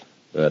spaceport.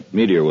 That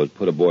meteor was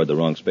put aboard the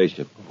wrong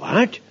spaceship.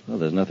 What? Well,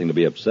 there's nothing to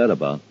be upset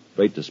about.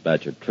 Freight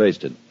dispatcher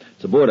traced it.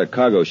 It's aboard a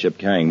cargo ship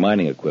carrying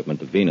mining equipment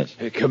to Venus.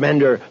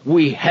 Commander,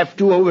 we have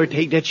to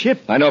overtake that ship.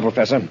 I know,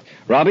 Professor.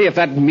 Robbie, if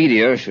that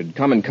meteor should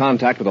come in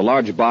contact with a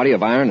large body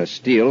of iron or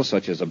steel,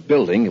 such as a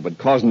building, it would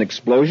cause an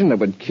explosion that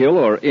would kill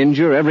or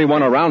injure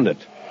everyone around it.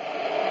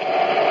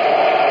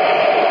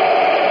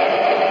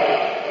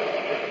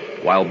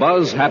 While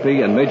Buzz,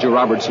 Happy, and Major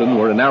Robertson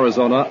were in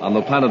Arizona on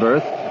the planet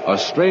Earth, a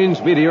strange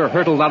meteor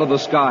hurtled out of the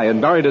sky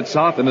and buried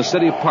itself in a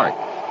city park.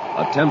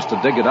 Attempts to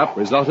dig it up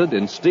resulted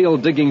in steel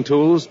digging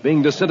tools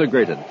being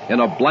disintegrated in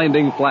a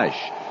blinding flash.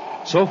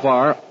 So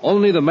far,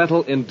 only the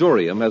metal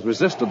Endurium has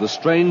resisted the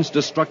strange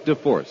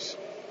destructive force.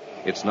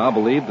 It's now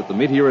believed that the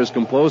meteor is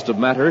composed of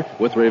matter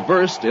with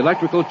reversed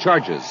electrical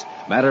charges,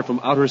 matter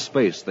from outer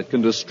space that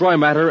can destroy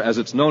matter as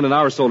it's known in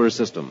our solar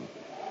system.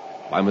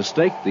 By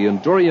mistake, the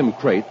Endurium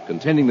crate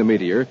containing the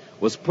meteor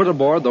was put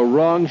aboard the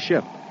wrong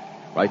ship.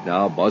 Right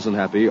now, Buzz and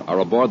Happy are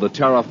aboard the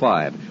Terra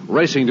 5,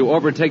 racing to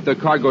overtake the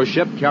cargo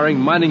ship carrying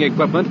mining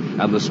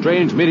equipment and the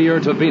strange meteor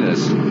to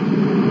Venus.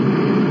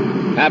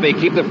 Happy,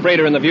 keep the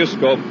freighter in the view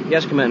scope.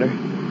 Yes, Commander.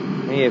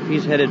 Hey, if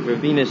he's headed for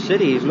Venus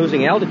City, he's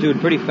losing altitude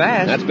pretty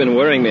fast. That's been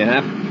worrying me,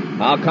 Hap.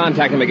 I'll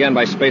contact him again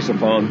by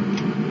spaceophone.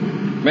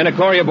 Commander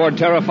Corey aboard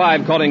Terra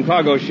 5 calling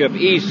cargo ship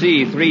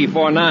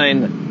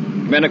EC-349.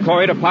 Commander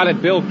Corey to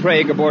pilot Bill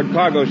Craig aboard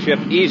cargo ship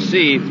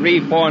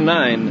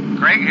EC-349.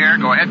 Craig here.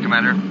 Go ahead,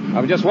 Commander. I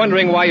was just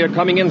wondering why you're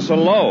coming in so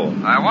low.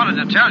 I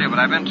wanted to tell you, but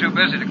I've been too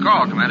busy to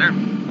call, Commander.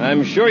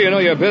 I'm sure you know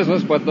your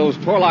business, but those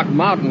Torlock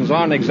Mountains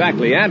aren't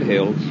exactly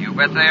anthills. You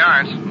bet they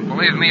aren't.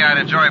 Believe me, I'd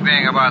enjoy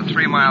being about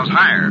 3 miles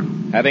higher.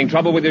 Having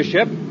trouble with your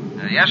ship?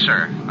 Yes,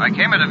 sir. I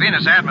came into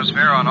Venus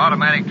atmosphere on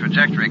automatic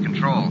trajectory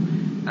control,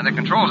 and the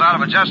control's out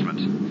of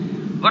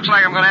adjustment. Looks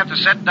like I'm going to have to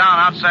set down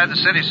outside the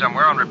city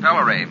somewhere on repel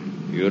array.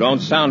 You don't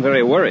sound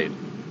very worried.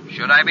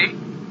 Should I be?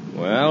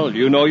 Well,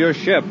 you know your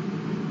ship.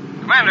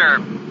 Commander,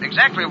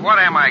 exactly what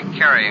am I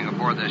carrying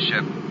aboard this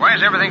ship? Why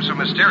is everything so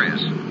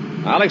mysterious?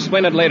 I'll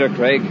explain it later,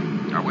 Craig.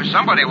 I wish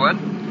somebody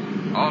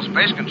would. All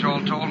Space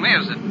Control told me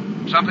is that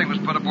something was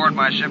put aboard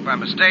my ship by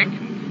mistake,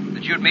 and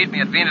that you'd meet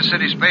me at Venus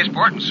City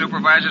Spaceport and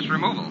supervise its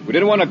removal. We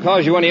didn't want to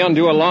cause you any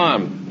undue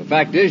alarm. The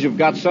fact is, you've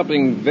got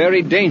something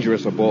very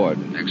dangerous aboard.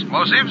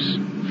 Explosives?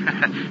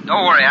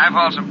 Don't worry, I've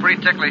hauled some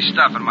pretty ticklish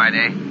stuff in my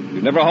day.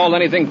 You've never hauled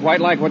anything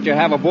quite like what you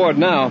have aboard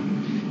now.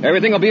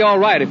 Everything will be all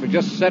right if you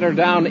just set her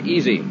down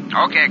easy.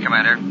 Okay,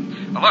 Commander.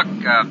 Look,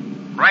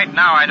 right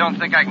now I don't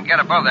think I can get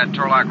above that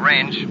Torlock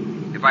range.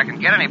 If I can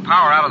get any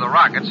power out of the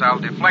rockets, I'll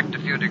deflect a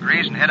few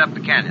degrees and head up the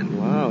canyon.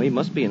 Wow, he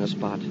must be in a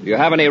spot. Do you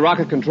have any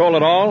rocket control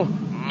at all?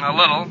 A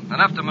little.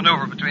 Enough to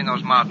maneuver between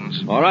those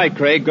mountains. All right,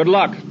 Craig. Good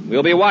luck.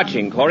 We'll be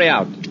watching. Corey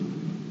out.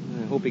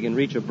 I hope he can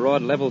reach a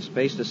broad level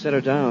space to set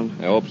her down.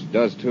 I hope he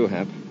does, too,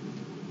 Hap.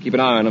 Keep an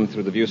eye on him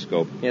through the view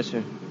scope. Yes,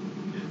 sir.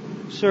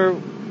 Sir,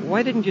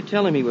 why didn't you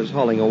tell him he was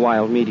hauling a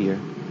wild meteor?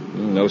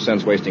 No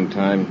sense wasting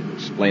time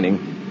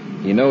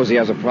explaining. He knows he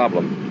has a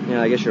problem. Yeah,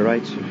 I guess you're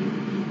right, sir.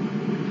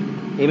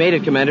 He made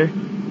it, Commander.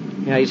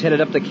 Yeah, he's headed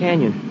up the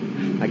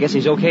canyon. I guess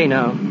he's okay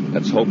now.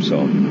 Let's hope so.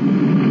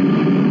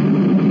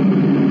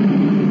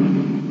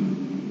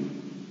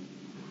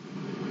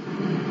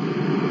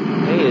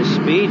 Hey, his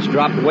speed's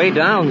dropped way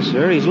down,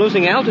 sir. He's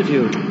losing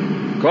altitude.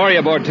 Corey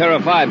aboard Terra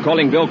 5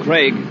 calling Bill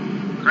Craig.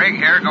 Craig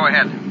here. Go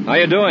ahead. How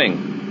you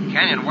doing?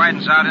 Canyon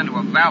widens out into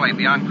a valley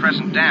beyond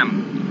Crescent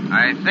Dam.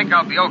 I think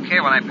I'll be okay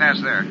when I pass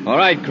there. All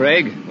right,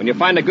 Craig. When you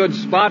find a good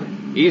spot,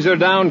 ease her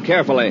down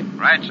carefully.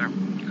 Right, sir.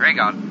 Craig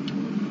out.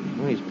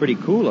 Well, he's pretty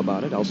cool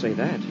about it, I'll say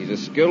that. He's a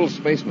skilled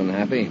spaceman,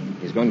 Happy.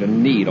 He's going to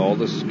need all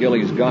the skill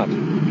he's got.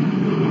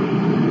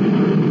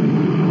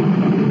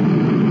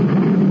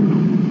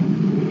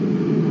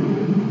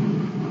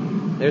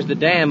 There's the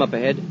dam up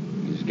ahead.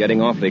 He's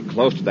getting awfully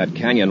close to that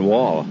canyon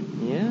wall.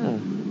 Yeah.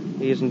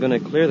 He isn't going to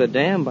clear the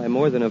dam by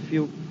more than a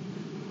few...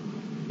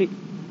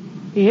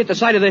 He hit the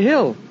side of the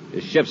hill.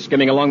 His ship's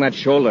skimming along that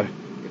shoulder.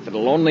 If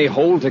it'll only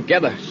hold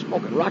together.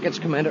 Smoking rockets,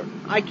 Commander.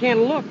 I can't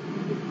look.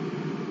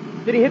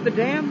 Did he hit the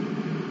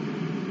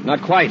dam?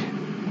 Not quite.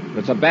 But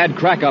it's a bad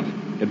crack-up.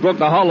 It broke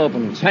the hull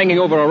open. It's hanging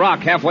over a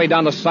rock halfway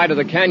down the side of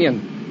the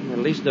canyon. At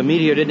least the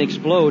meteor didn't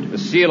explode. The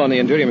seal on the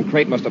Endurium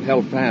crate must have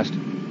held fast.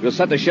 We'll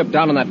set the ship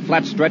down on that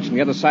flat stretch on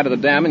the other side of the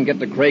dam and get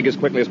to Craig as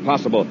quickly as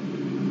possible.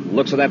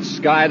 Looks of that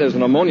sky, there's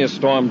an ammonia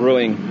storm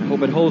brewing. I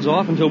hope it holds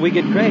off until we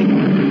get Craig.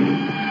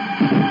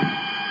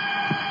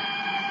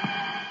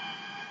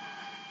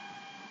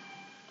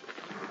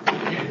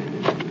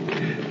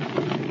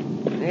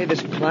 Hey,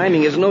 this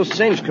climbing is no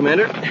cinch,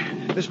 Commander.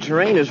 This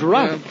terrain is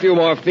rough. A few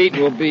more feet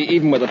and we'll be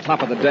even with the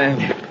top of the dam.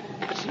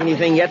 See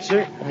anything yet,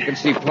 sir? I can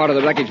see part of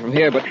the wreckage from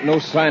here, but no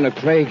sign of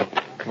Craig.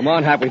 Come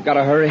on, Hap, we've got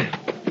to hurry.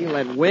 Feel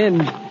that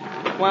wind.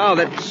 Wow,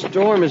 that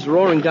storm is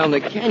roaring down the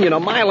canyon a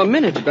mile a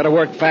minute. Better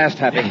work fast,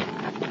 Happy.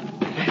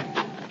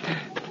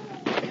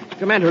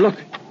 Commander, look.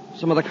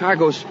 Some of the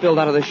cargo spilled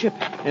out of the ship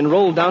and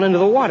rolled down into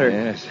the water.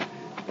 Yes.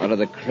 A lot of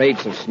the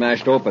crates have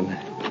smashed open.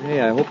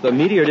 Hey, I hope the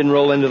meteor didn't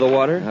roll into the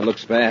water. That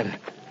looks bad.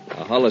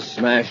 The hull is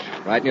smashed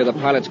right near the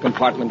pilot's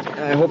compartment.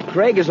 I hope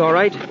Craig is all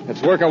right.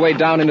 Let's work our way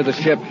down into the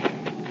ship.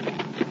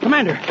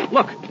 Commander,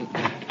 look.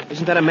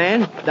 Isn't that a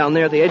man down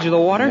there at the edge of the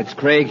water? It's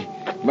Craig.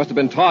 He must have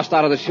been tossed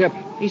out of the ship.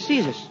 He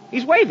sees us.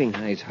 He's waving.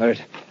 He's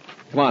hurt.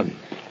 Come on,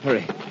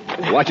 hurry.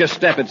 Watch your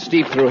step. It's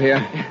steep through here.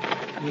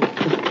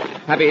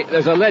 Happy,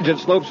 there's a ledge that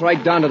slopes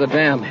right down to the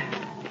dam.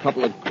 A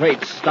couple of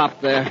crates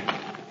stopped there.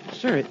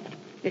 Sir,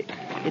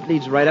 it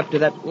leads right up to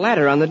that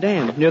ladder on the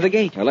dam, near the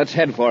gate. Well, let's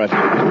head for it.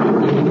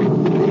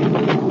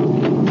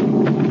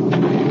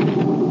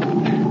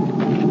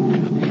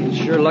 It's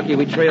sure lucky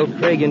we trailed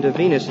Craig into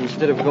Venus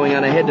instead of going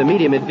on ahead to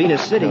meet him at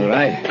Venus City. All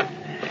right.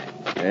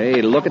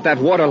 Hey, look at that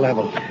water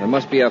level. There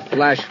must be a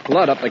flash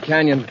flood up the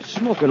canyon.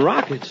 Smoking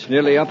rockets.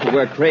 Nearly up to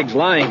where Craig's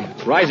lying.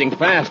 It's rising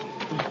fast.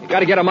 You got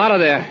to get him out of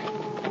there.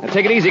 Now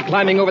take it easy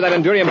climbing over that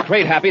Endurium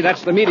crate, Happy.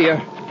 That's the meteor.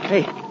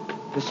 Hey,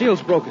 the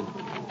seal's broken.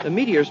 The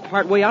meteor's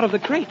part way out of the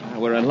crate.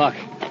 We're in luck.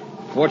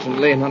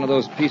 Fortunately, none of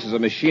those pieces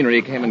of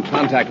machinery came in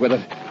contact with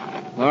it.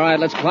 All right,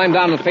 let's climb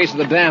down the face of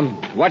the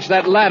dam. Watch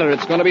that ladder.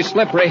 It's going to be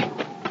slippery.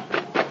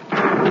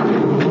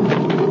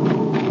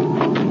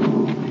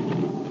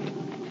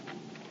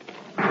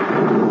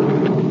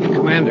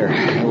 Commander,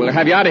 we'll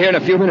have you out of here in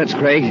a few minutes,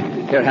 Craig.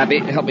 Here, Happy,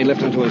 help me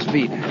lift him to his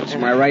feet. That's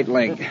my right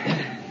leg.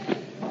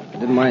 I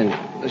didn't mind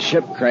the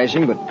ship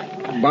crashing, but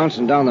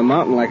bouncing down the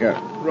mountain like a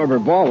rubber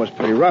ball was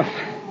pretty rough.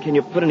 Can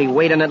you put any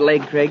weight on that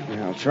leg, Craig?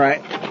 Yeah, I'll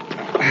try.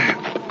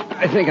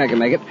 I think I can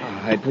make it.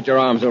 I'd put your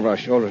arms over our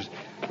shoulders.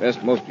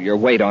 Rest most of your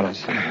weight on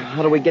us.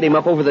 How do we get him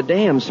up over the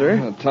dam, sir?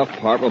 The tough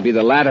part will be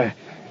the ladder.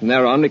 From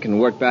there on, we can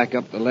work back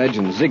up the ledge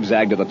and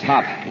zigzag to the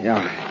top.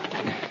 Yeah.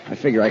 I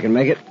figure I can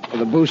make it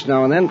with a boost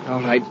now and then.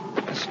 All right.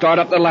 Start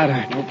up the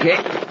ladder. Okay.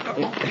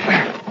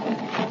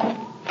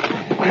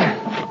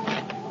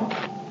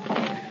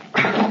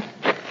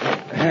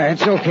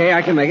 It's okay.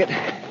 I can make it.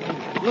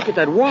 Look at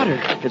that water.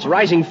 It's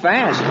rising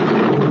fast.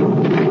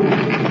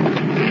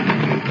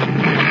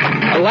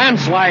 A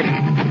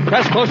landslide.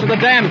 Press close to the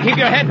dam. Keep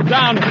your head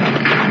down.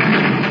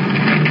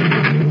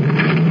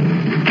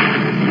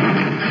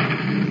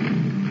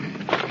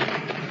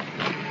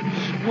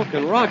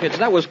 Smoking rockets.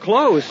 That was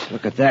close.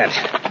 Look at that.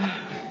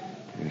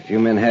 If you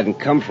men hadn't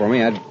come for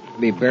me, I'd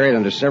be buried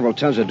under several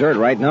tons of dirt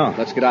right now.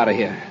 Let's get out of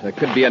here. There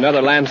could be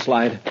another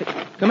landslide.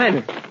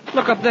 Commander,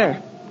 look up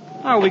there.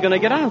 How are we going to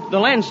get out? The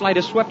landslide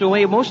has swept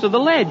away most of the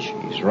ledge.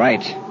 He's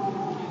right.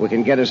 We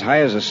can get as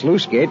high as a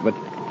sluice gate, but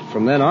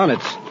from then on,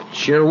 it's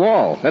sheer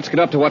wall. Let's get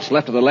up to what's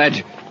left of the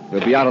ledge.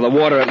 We'll be out of the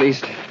water at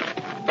least.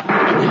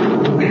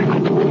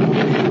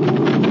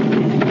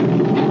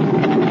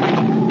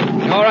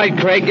 All right,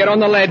 Craig, get on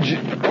the ledge.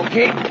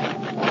 Okay.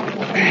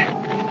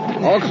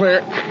 All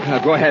clear. Now,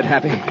 go ahead,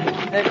 Happy.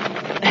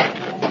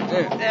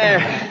 There.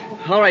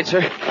 All right,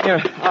 sir.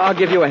 Here, I'll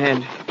give you a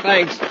hand.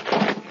 Thanks.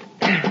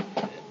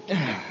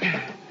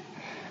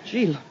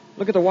 Gee,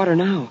 look at the water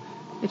now.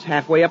 It's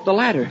halfway up the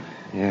ladder.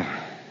 Yeah.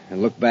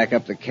 And look back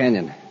up the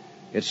canyon.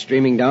 It's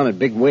streaming down at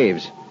big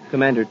waves.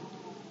 Commander,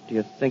 do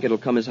you think it'll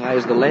come as high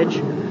as the ledge?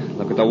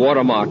 Look at the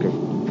watermark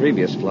of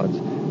previous floods.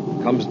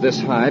 Comes this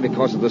high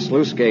because of the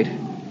sluice gate.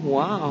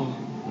 Wow.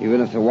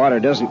 Even if the water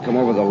doesn't come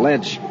over the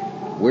ledge,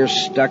 we're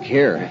stuck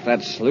here. If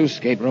that sluice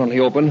gate were only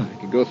open, we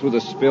could go through the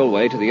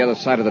spillway to the other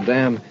side of the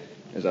dam.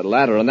 There's a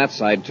ladder on that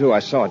side, too. I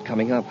saw it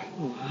coming up.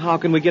 How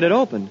can we get it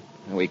open?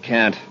 We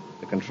can't.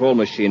 The control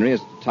machinery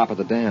is at the top of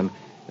the dam.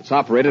 It's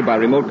operated by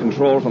remote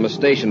control from a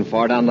station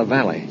far down the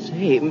valley.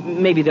 Say,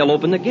 maybe they'll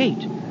open the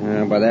gate.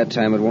 By that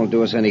time, it won't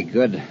do us any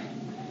good.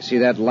 See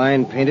that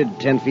line painted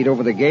 10 feet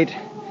over the gate?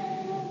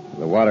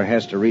 The water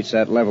has to reach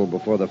that level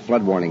before the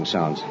flood warning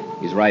sounds.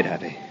 He's right,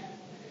 Happy.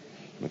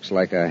 Looks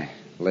like I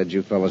led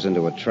you fellas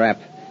into a trap.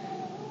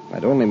 If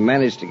I'd only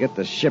managed to get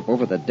the ship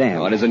over the dam.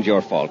 No, it isn't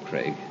your fault,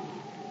 Craig.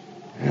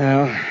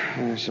 Well,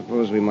 I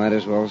suppose we might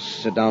as well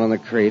sit down on the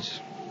crates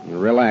and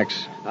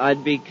relax.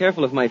 I'd be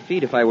careful of my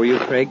feet if I were you,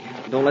 Craig.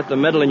 Don't let the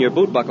metal in your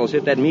boot buckles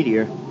hit that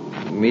meteor.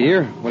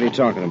 Meteor? What are you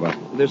talking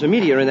about? There's a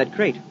meteor in that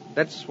crate.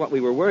 That's what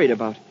we were worried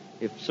about.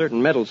 If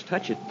certain metals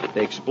touch it,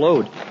 they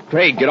explode.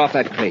 Craig, get off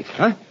that crate.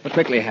 Huh? But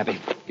quickly, Happy.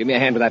 Give me a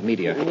hand with that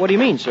meteor. What do you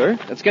mean, sir?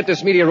 Let's get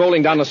this meteor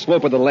rolling down the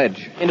slope of the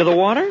ledge. Into the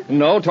water?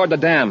 No, toward the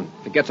dam.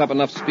 If it gets up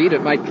enough speed,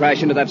 it might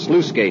crash into that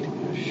sluice gate.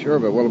 Sure,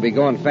 but will it be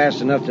going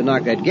fast enough to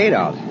knock that gate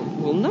out?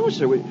 Well, no,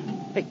 sir.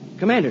 Hey,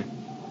 Commander,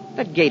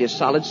 that gate is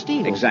solid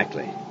steel.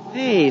 Exactly.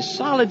 Hey,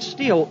 solid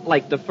steel,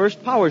 like the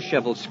first power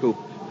shovel scoop.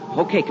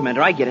 Okay,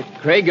 Commander, I get it.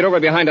 Craig, get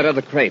over behind that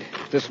other crate.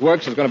 If this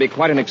works, there's going to be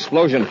quite an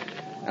explosion.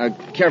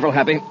 Careful,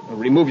 Happy.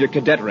 Remove your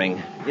cadet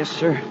ring. Yes,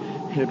 sir.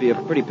 It'd be a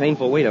pretty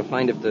painful way to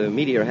find if the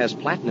meteor has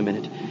platinum in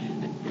it.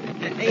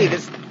 Hey,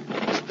 this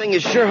thing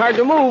is sure hard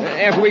to move.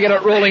 After we get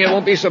it rolling, it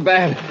won't be so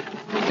bad.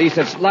 At least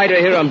it's lighter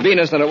here on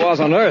Venus than it was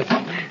on Earth.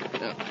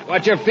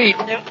 Watch your feet.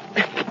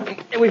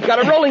 We've got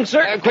it rolling,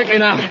 sir. Quickly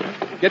now.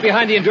 Get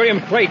behind the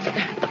Endurium crate.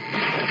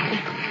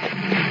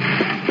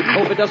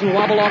 Hope it doesn't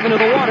wobble off into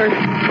the water.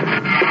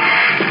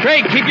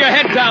 Craig, keep your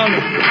head down.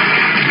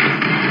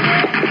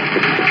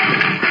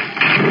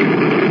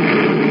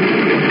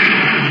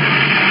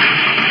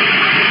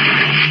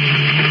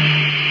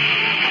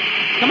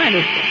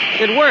 Commander,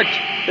 it worked.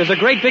 There's a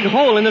great big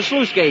hole in the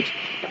sluice gate.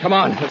 Come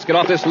on, let's get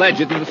off this ledge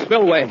into the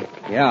spillway.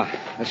 Yeah,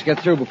 let's get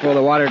through before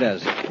the water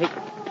does. Hey,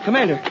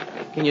 Commander,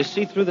 can you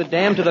see through the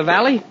dam to the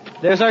valley?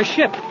 There's our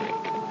ship.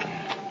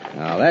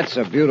 Now, that's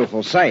a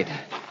beautiful sight.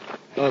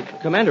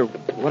 Commander,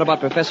 what about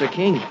Professor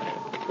King?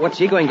 What's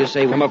he going to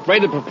say? I'm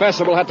afraid the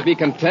professor will have to be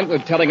content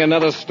with telling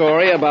another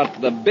story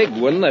about the big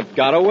one that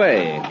got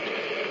away.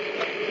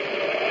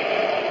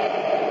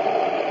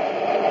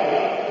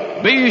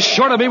 Be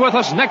sure to be with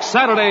us next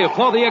Saturday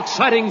for the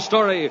exciting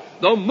story,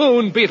 The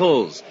Moon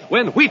Beetles,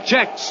 when wheat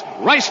checks,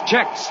 rice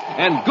checks,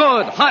 and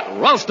good hot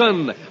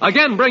Ralston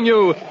again bring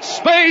you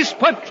Space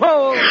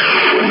Patrol!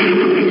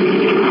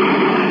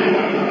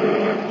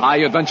 High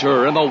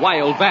adventure in the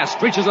wild,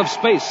 vast reaches of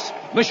space.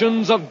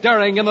 Missions of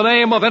daring in the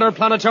name of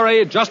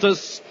interplanetary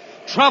justice.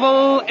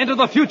 Travel into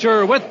the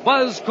future with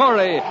Buzz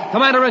Corey,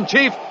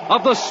 Commander-in-Chief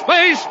of the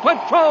Space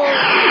Patrol!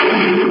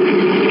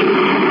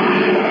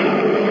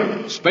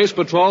 Space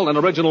Patrol, an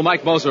original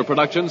Mike Moser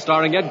production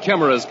starring Ed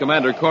Kemmer as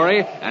Commander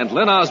Corey and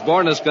Lyn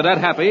Osborn as Cadet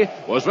Happy,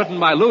 was written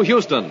by Lou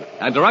Houston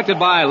and directed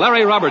by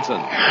Larry Robertson.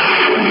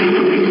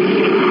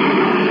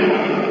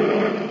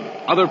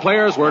 Other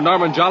players were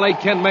Norman Jolley,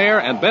 Ken Mayer,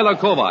 and Bela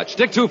Kovac.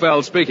 Dick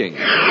Tufeld speaking.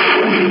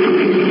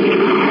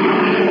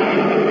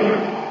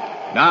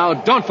 Now,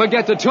 don't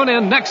forget to tune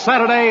in next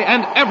Saturday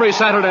and every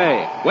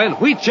Saturday when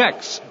wheat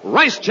checks,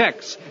 rice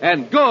checks,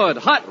 and good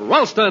hot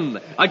Ralston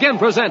again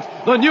present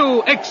the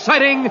new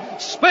exciting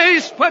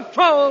Space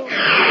Patrol.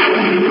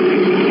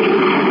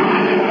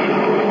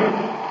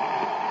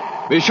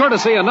 Be sure to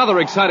see another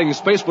exciting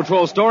Space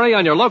Patrol story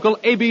on your local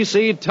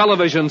ABC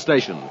television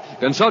station.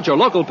 Consult your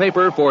local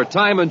paper for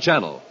time and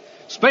channel.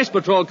 Space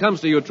Patrol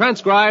comes to you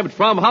transcribed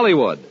from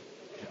Hollywood.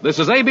 This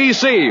is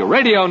ABC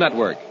Radio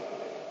Network.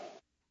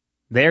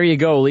 There you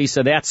go,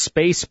 Lisa. That's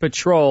Space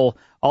Patrol.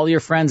 All your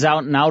friends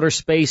out in outer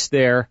space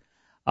there,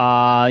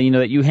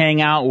 that you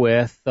hang out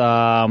with,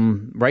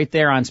 right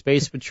there on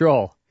Space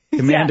Patrol.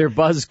 Commander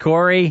Buzz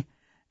Corey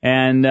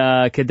and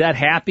Cadet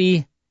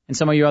Happy and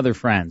some of your other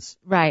friends.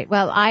 Right.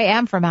 Well, I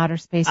am from outer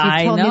space.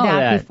 You've told me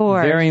that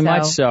before. Very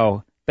much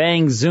so.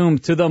 Bang, zoom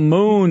to the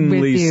moon, with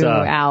Lisa. You,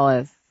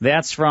 Alice.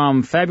 That's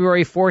from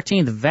February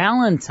 14th,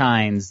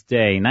 Valentine's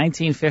Day,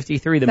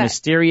 1953, the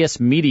Mysterious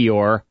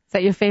Meteor. Is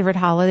that your favorite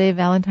holiday,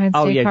 Valentine's Day,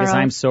 Oh, yeah, because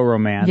I'm so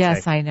romantic.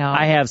 Yes, I know.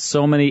 I have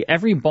so many,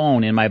 every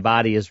bone in my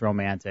body is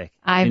romantic.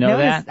 I've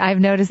noticed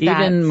that.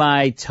 Even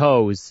my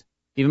toes,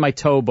 even my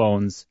toe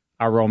bones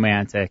are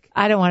romantic.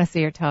 I don't want to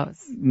see your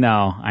toes. No,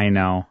 I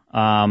know.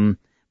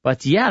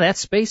 But yeah, that's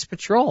Space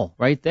Patrol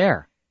right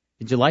there.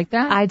 Did you like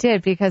that? I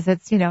did, because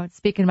it's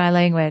speaking my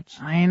language.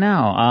 I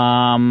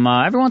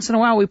know. Every once in a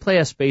while we play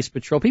a Space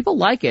Patrol. People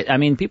like it. I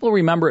mean, people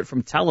remember it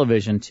from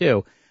television,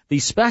 too. The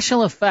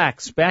special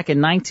effects back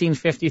in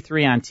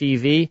 1953 on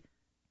TV,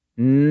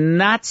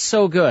 not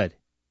so good.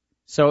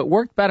 So it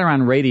worked better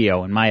on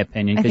radio, in my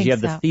opinion, because you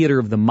have the theater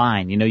of the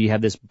mind. You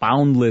have this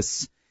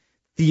boundless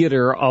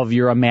theater of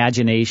your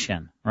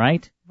imagination,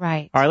 right?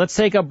 Right. All right, let's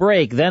take a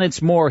break. Then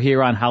it's more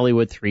here on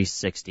Hollywood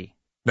 360.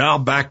 Now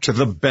back to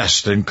the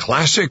best in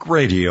classic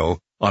radio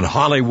on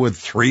Hollywood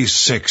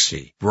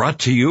 360, brought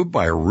to you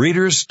by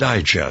Reader's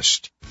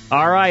Digest.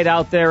 All right,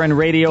 out there in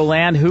Radio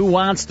Land, who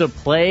wants to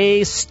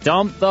play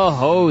Stump the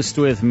Host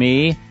with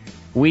me?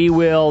 We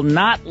will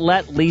not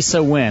let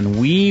Lisa win.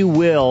 We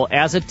will,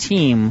 as a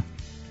team,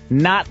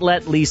 not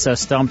let Lisa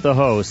stump the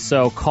host.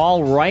 So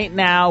call right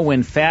now,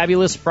 win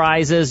fabulous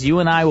prizes. You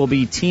and I will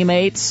be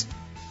teammates.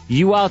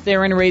 You out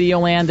there in Radio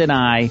Land and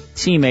I,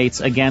 teammates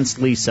against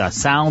Lisa.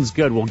 Sounds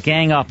good. We'll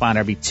gang up on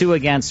her. Be 2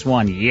 against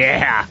 1.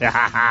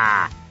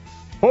 Yeah.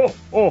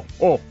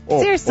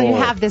 Seriously, you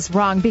have this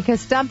wrong,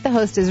 because Stump the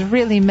Host is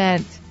really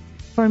meant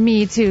for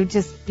me to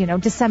just,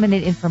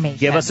 disseminate information.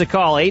 Give us a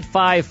call,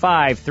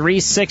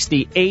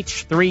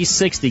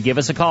 855-360-H360. Give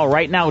us a call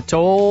right now,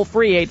 toll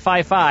free,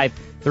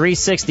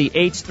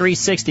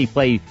 855-360-H360.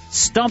 Play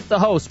Stump the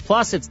Host,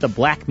 plus it's the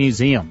Black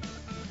Museum.